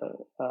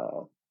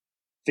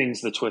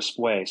things the Twisp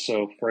way.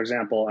 So, for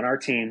example, on our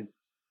team,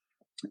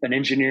 an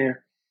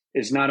engineer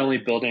is not only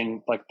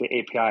building like the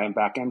API and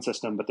backend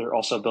system, but they're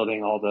also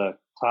building all the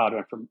cloud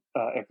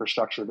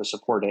infrastructure to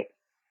support it.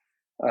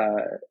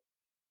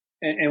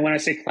 And when I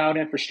say cloud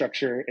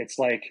infrastructure, it's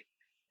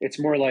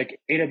more like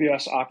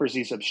AWS offers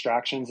these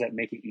abstractions that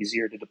make it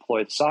easier to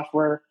deploy the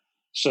software.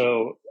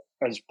 So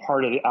as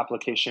part of the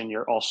application,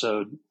 you're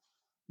also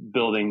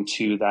building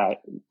to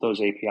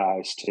those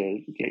APIs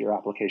to get your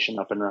application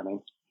up and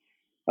running.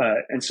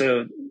 And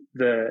so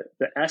the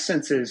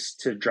essence is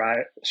to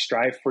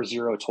strive for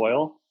zero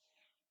toil.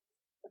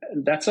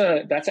 That's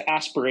an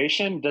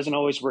aspiration. Doesn't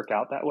always work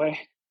out that way,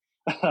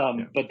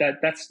 but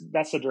that's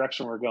the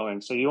direction we're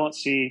going. So you won't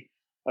see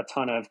a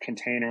ton of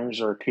containers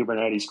or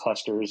Kubernetes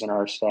clusters in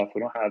our stuff.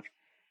 We don't have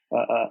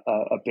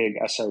a big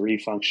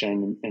SRE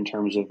function in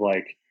terms of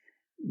like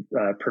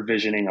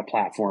provisioning a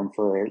platform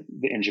for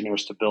the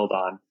engineers to build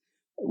on.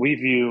 We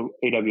view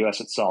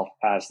AWS itself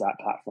as that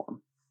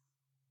platform.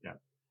 Yeah,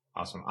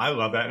 awesome. I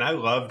love that, and I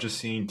love just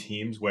seeing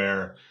teams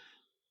where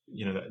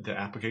the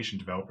application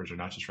developers are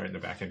not just writing the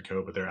backend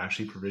code, but they're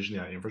actually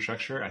provisioning that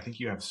infrastructure. I think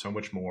you have so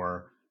much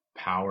more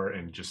power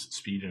and just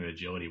speed and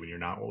agility when you're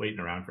not waiting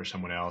around for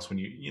someone else. When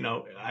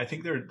I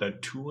think the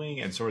tooling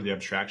and sort of the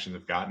abstractions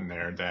have gotten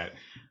there that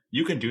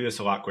you can do this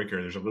a lot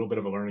quicker. There's a little bit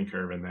of a learning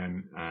curve, and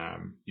then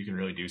you can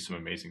really do some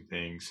amazing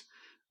things.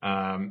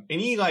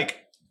 Any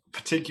like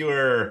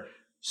particular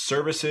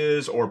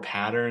services or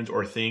patterns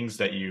or things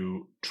that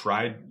you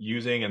tried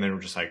using and then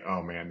were just like,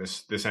 oh man,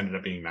 this ended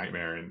up being a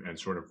nightmare, and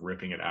sort of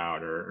ripping it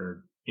out,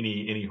 or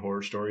any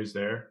horror stories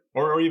there,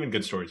 or even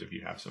good stories if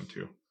you have some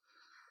too?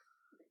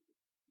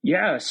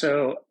 Yeah.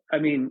 So, I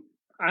mean,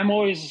 I'm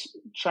always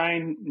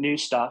trying new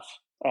stuff.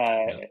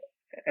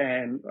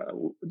 And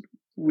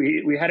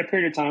we had a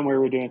period of time where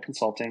we were doing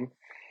consulting,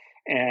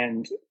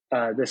 and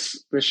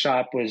this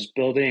shop was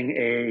building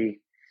a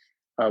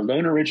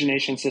loan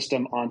origination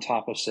system on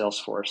top of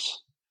Salesforce.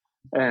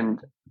 And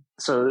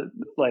so,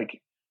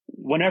 like,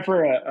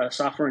 whenever a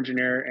software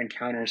engineer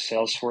encounters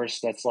Salesforce,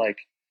 that's like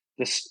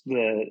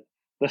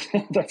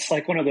that's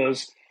like one of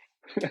those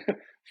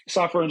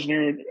software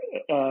engineer.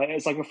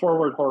 It's like a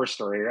forward horror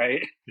story,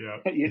 right?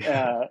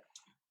 Yeah.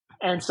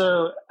 And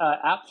so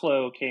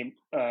AppFlow came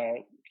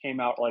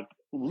out like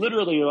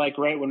literally like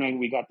right when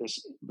we got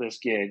this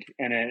gig,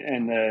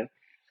 and the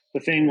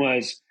thing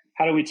was,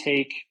 how do we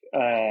take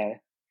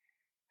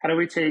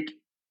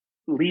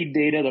lead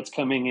data that's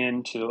coming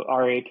into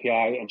our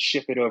API and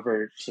ship it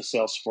over to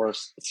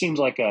Salesforce? It seems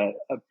like a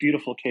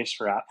beautiful case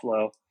for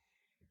AppFlow.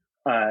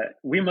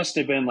 We must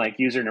have been like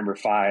user number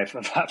 5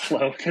 of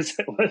AppFlow, because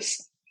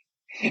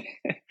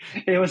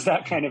it was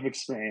that kind of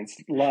experience,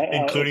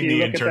 including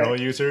the internal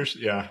users.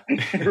 Yeah.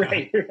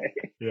 right.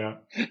 Yeah.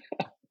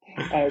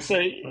 So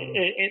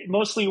it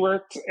mostly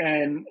worked,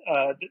 and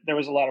there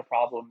was a lot of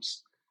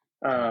problems.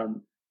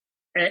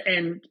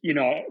 And you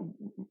know,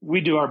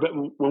 we do our bit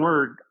when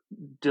we're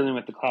dealing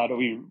with the cloud.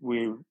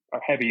 We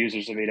are heavy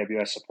users of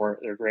AWS support.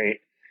 They're great.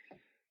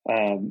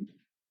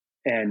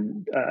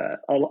 And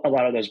a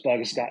lot of those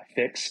bugs got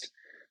fixed.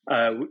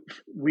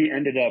 We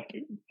ended up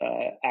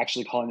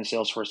actually calling the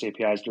Salesforce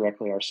APIs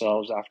directly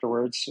ourselves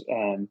afterwards,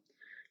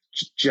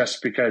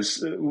 just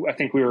because I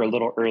think we were a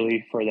little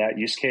early for that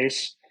use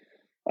case.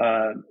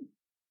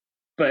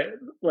 But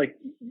like,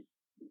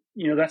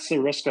 you know, that's the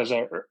risk as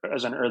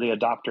an early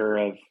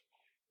adopter of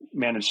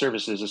managed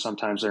services, is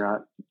sometimes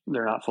they're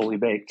not fully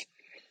baked.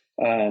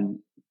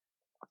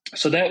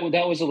 So that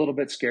was a little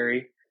bit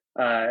scary.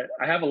 I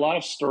have a lot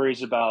of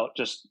stories about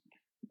just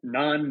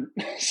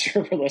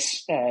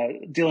non-serverless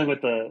dealing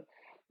with the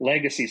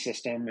legacy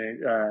system.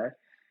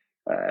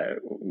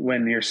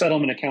 When your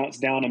settlement account's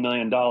down $1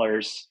 million,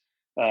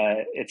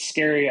 it's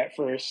scary at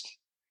first,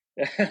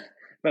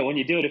 but when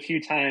you do it a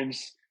few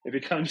times, it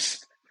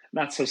becomes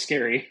not so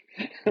scary.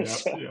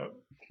 Yep.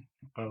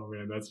 Oh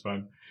man, that's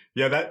fun.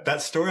 Yeah,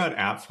 that story on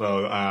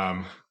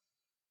AppFlow.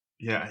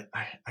 Yeah,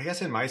 I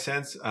guess in my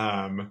sense,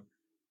 man,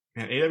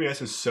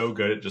 AWS is so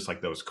good at just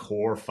like those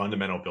core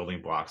fundamental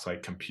building blocks,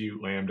 like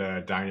compute,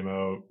 Lambda,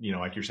 Dynamo, you know,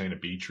 like you're saying, a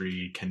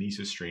B-tree,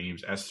 Kinesis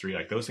streams, S3,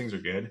 like those things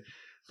are good.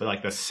 But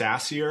like the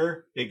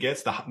sassier it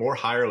gets, the more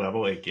higher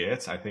level it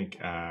gets, I think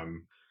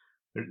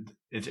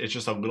it's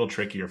just a little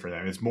trickier for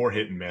them. It's more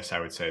hit and miss,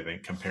 I would say, than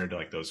compared to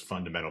like those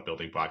fundamental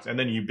building blocks. And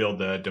then you build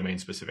the domain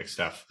specific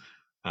stuff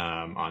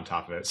on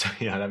top of it. So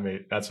yeah,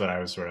 that's what I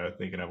was sort of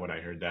thinking of when I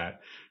heard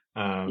that.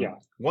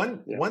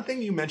 One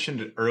thing you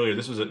mentioned earlier,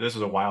 this was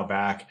a while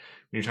back, when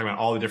you're talking about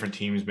all the different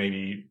teams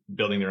maybe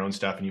building their own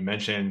stuff, and you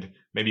mentioned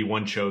maybe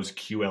one chose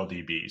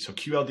QLDB. So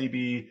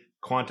QLDB,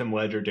 Quantum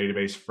Ledger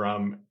database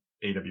from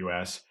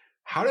AWS.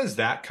 How does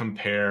that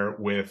compare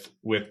with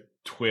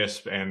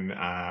Twisp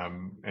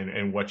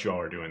and what you all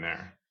are doing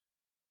there?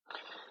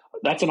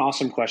 That's an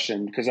awesome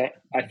question, because I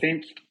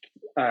think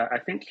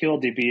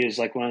QLDB is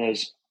like one of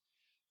those.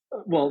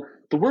 Well,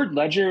 the word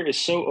ledger is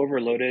so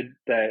overloaded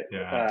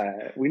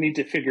that we need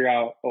to figure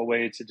out a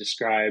way to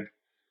describe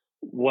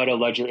what a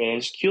ledger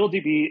is.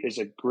 QLDB is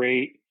a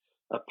great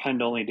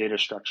append-only data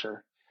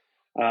structure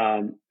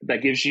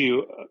that gives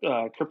you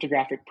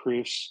cryptographic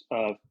proofs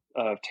of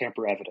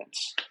tamper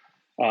evidence.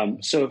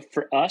 So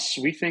for us,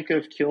 we think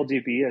of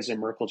QLDB as a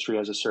Merkle tree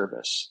as a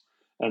service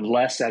and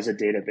less as a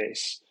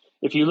database.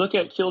 If you look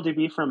at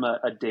QLDB from a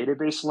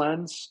database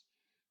lens,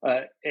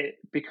 it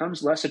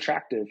becomes less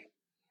attractive.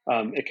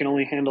 It can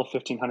only handle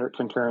 1,500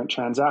 concurrent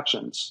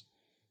transactions.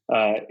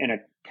 In a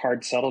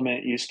card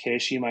settlement use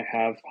case, you might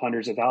have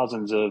hundreds of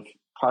thousands of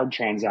card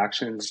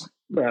transactions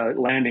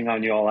landing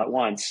on you all at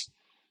once.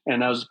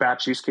 And those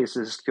batch use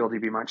cases,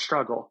 QLDB might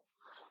struggle.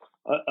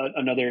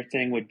 Another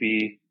thing would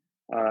be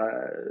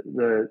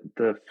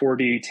the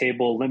 40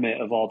 table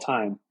limit of all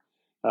time.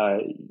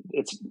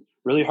 It's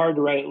really hard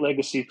to write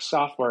legacy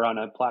software on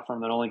a platform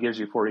that only gives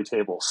you 40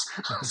 tables.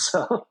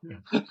 So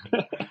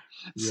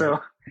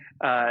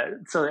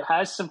it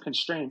has some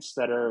constraints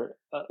that are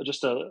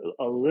just a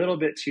little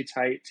bit too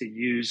tight to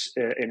use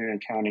in an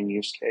accounting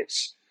use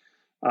case.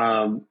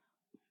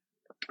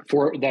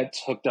 For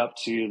that's hooked up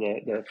to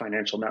the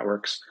financial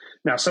networks.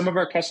 Now, some of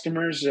our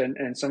customers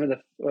and some of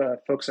the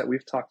folks that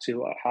we've talked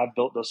to have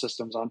built those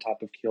systems on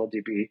top of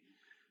QLDB,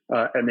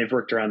 and they've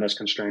worked around those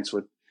constraints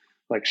with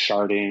like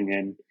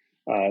sharding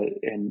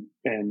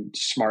and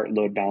smart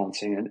load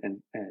balancing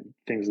and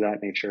things of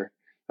that nature,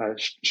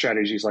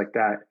 strategies like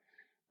that.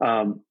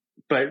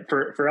 But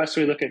for us,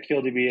 we look at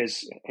QLDB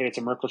as, hey, it's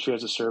a Merkle tree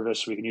as a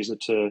service. We can use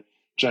it to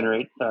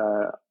generate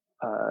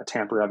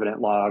tamper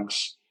evident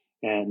logs.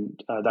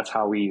 And that's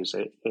how we use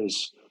it,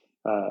 is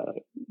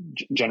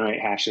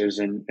generate hashes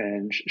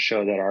and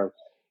show that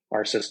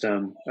our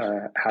system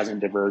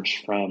hasn't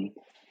diverged from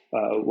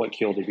what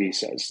QLDB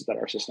says that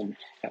our system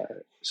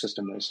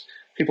is.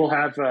 People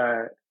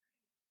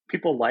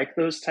like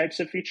those types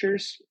of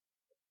features.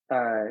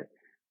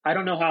 I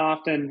don't know how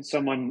often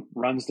someone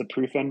runs the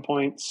proof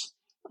endpoints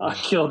on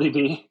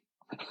QLDB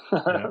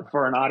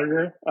for an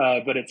auditor,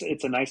 but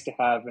it's a nice to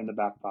have in the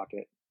back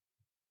pocket.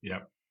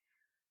 Yep.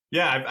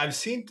 Yeah, I've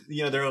seen,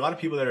 there are a lot of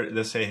people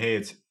that say, hey,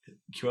 it's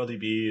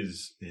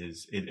QLDB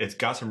it's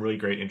got some really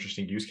great,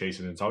 interesting use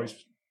cases, and it's always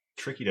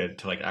tricky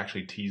to like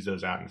actually tease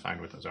those out and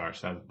find what those are.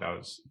 So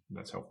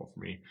that's helpful for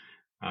me.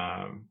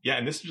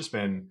 And this has just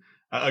been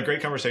a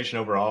great conversation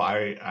overall.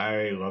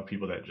 I love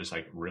people that just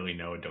like really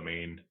know a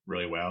domain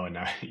really well, and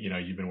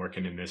you've been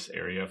working in this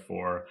area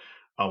for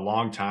a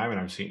long time, and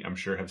I'm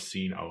sure have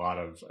seen a lot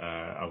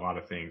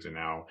of things, and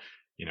now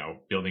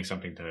building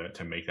something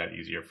to make that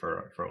easier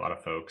for a lot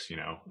of folks.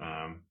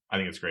 I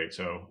think it's great.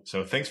 So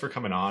thanks for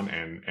coming on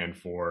and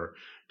for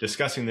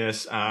discussing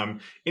this.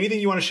 Anything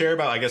you want to share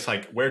about, I guess,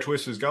 like where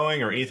Twist is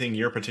going, or anything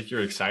you're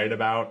particularly excited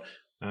about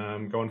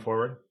going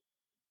forward?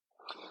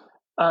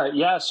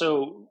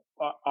 So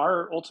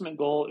our ultimate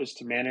goal is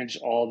to manage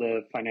all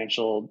the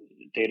financial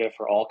data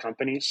for all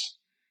companies.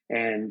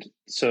 And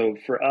so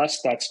for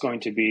us, that's going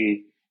to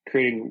be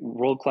creating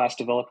world-class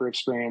developer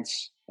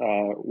experience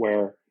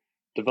where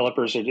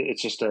developers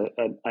it's just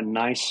a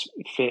nice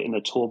fit in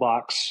the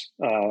toolbox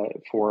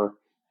for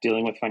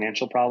dealing with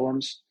financial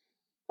problems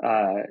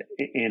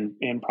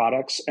in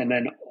products. And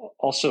then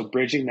also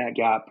bridging that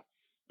gap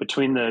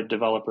between the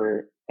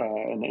developer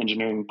and the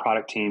engineering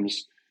product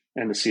teams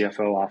and the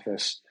CFO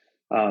office.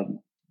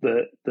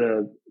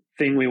 The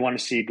thing we want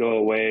to see go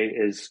away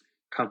is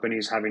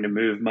companies having to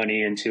move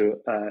money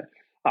into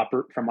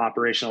from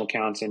operational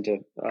accounts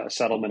into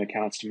settlement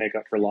accounts to make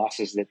up for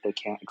losses that they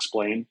can't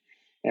explain.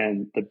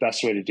 And the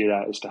best way to do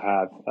that is to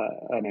have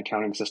an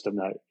accounting system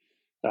that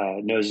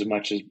knows as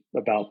much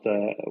about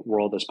the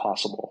world as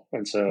possible.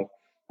 And so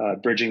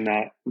bridging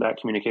that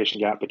communication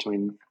gap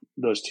between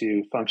those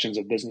two functions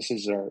of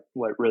businesses are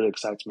what really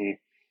excites me.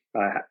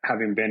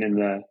 Having been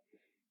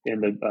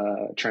in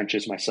the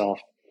trenches myself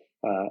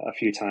a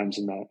few times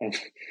in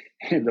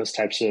those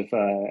types of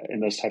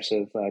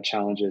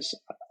challenges,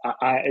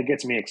 it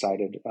gets me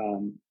excited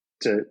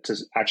to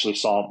actually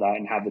solve that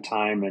and have the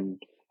time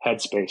and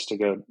headspace to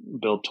go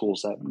build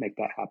tools that make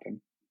that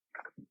happen.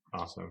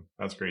 Awesome.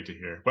 That's great to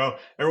hear. Well,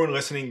 everyone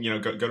listening,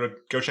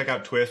 go check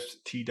out Twisp,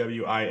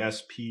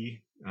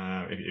 TWISP,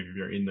 if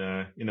you're in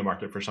the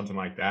market for something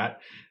like that.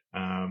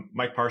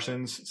 Mike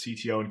Parsons,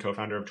 CTO and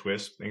co-founder of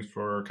Twisp, thanks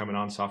for coming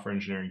on Software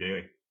Engineering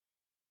Daily.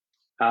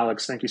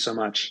 Alex, thank you so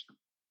much.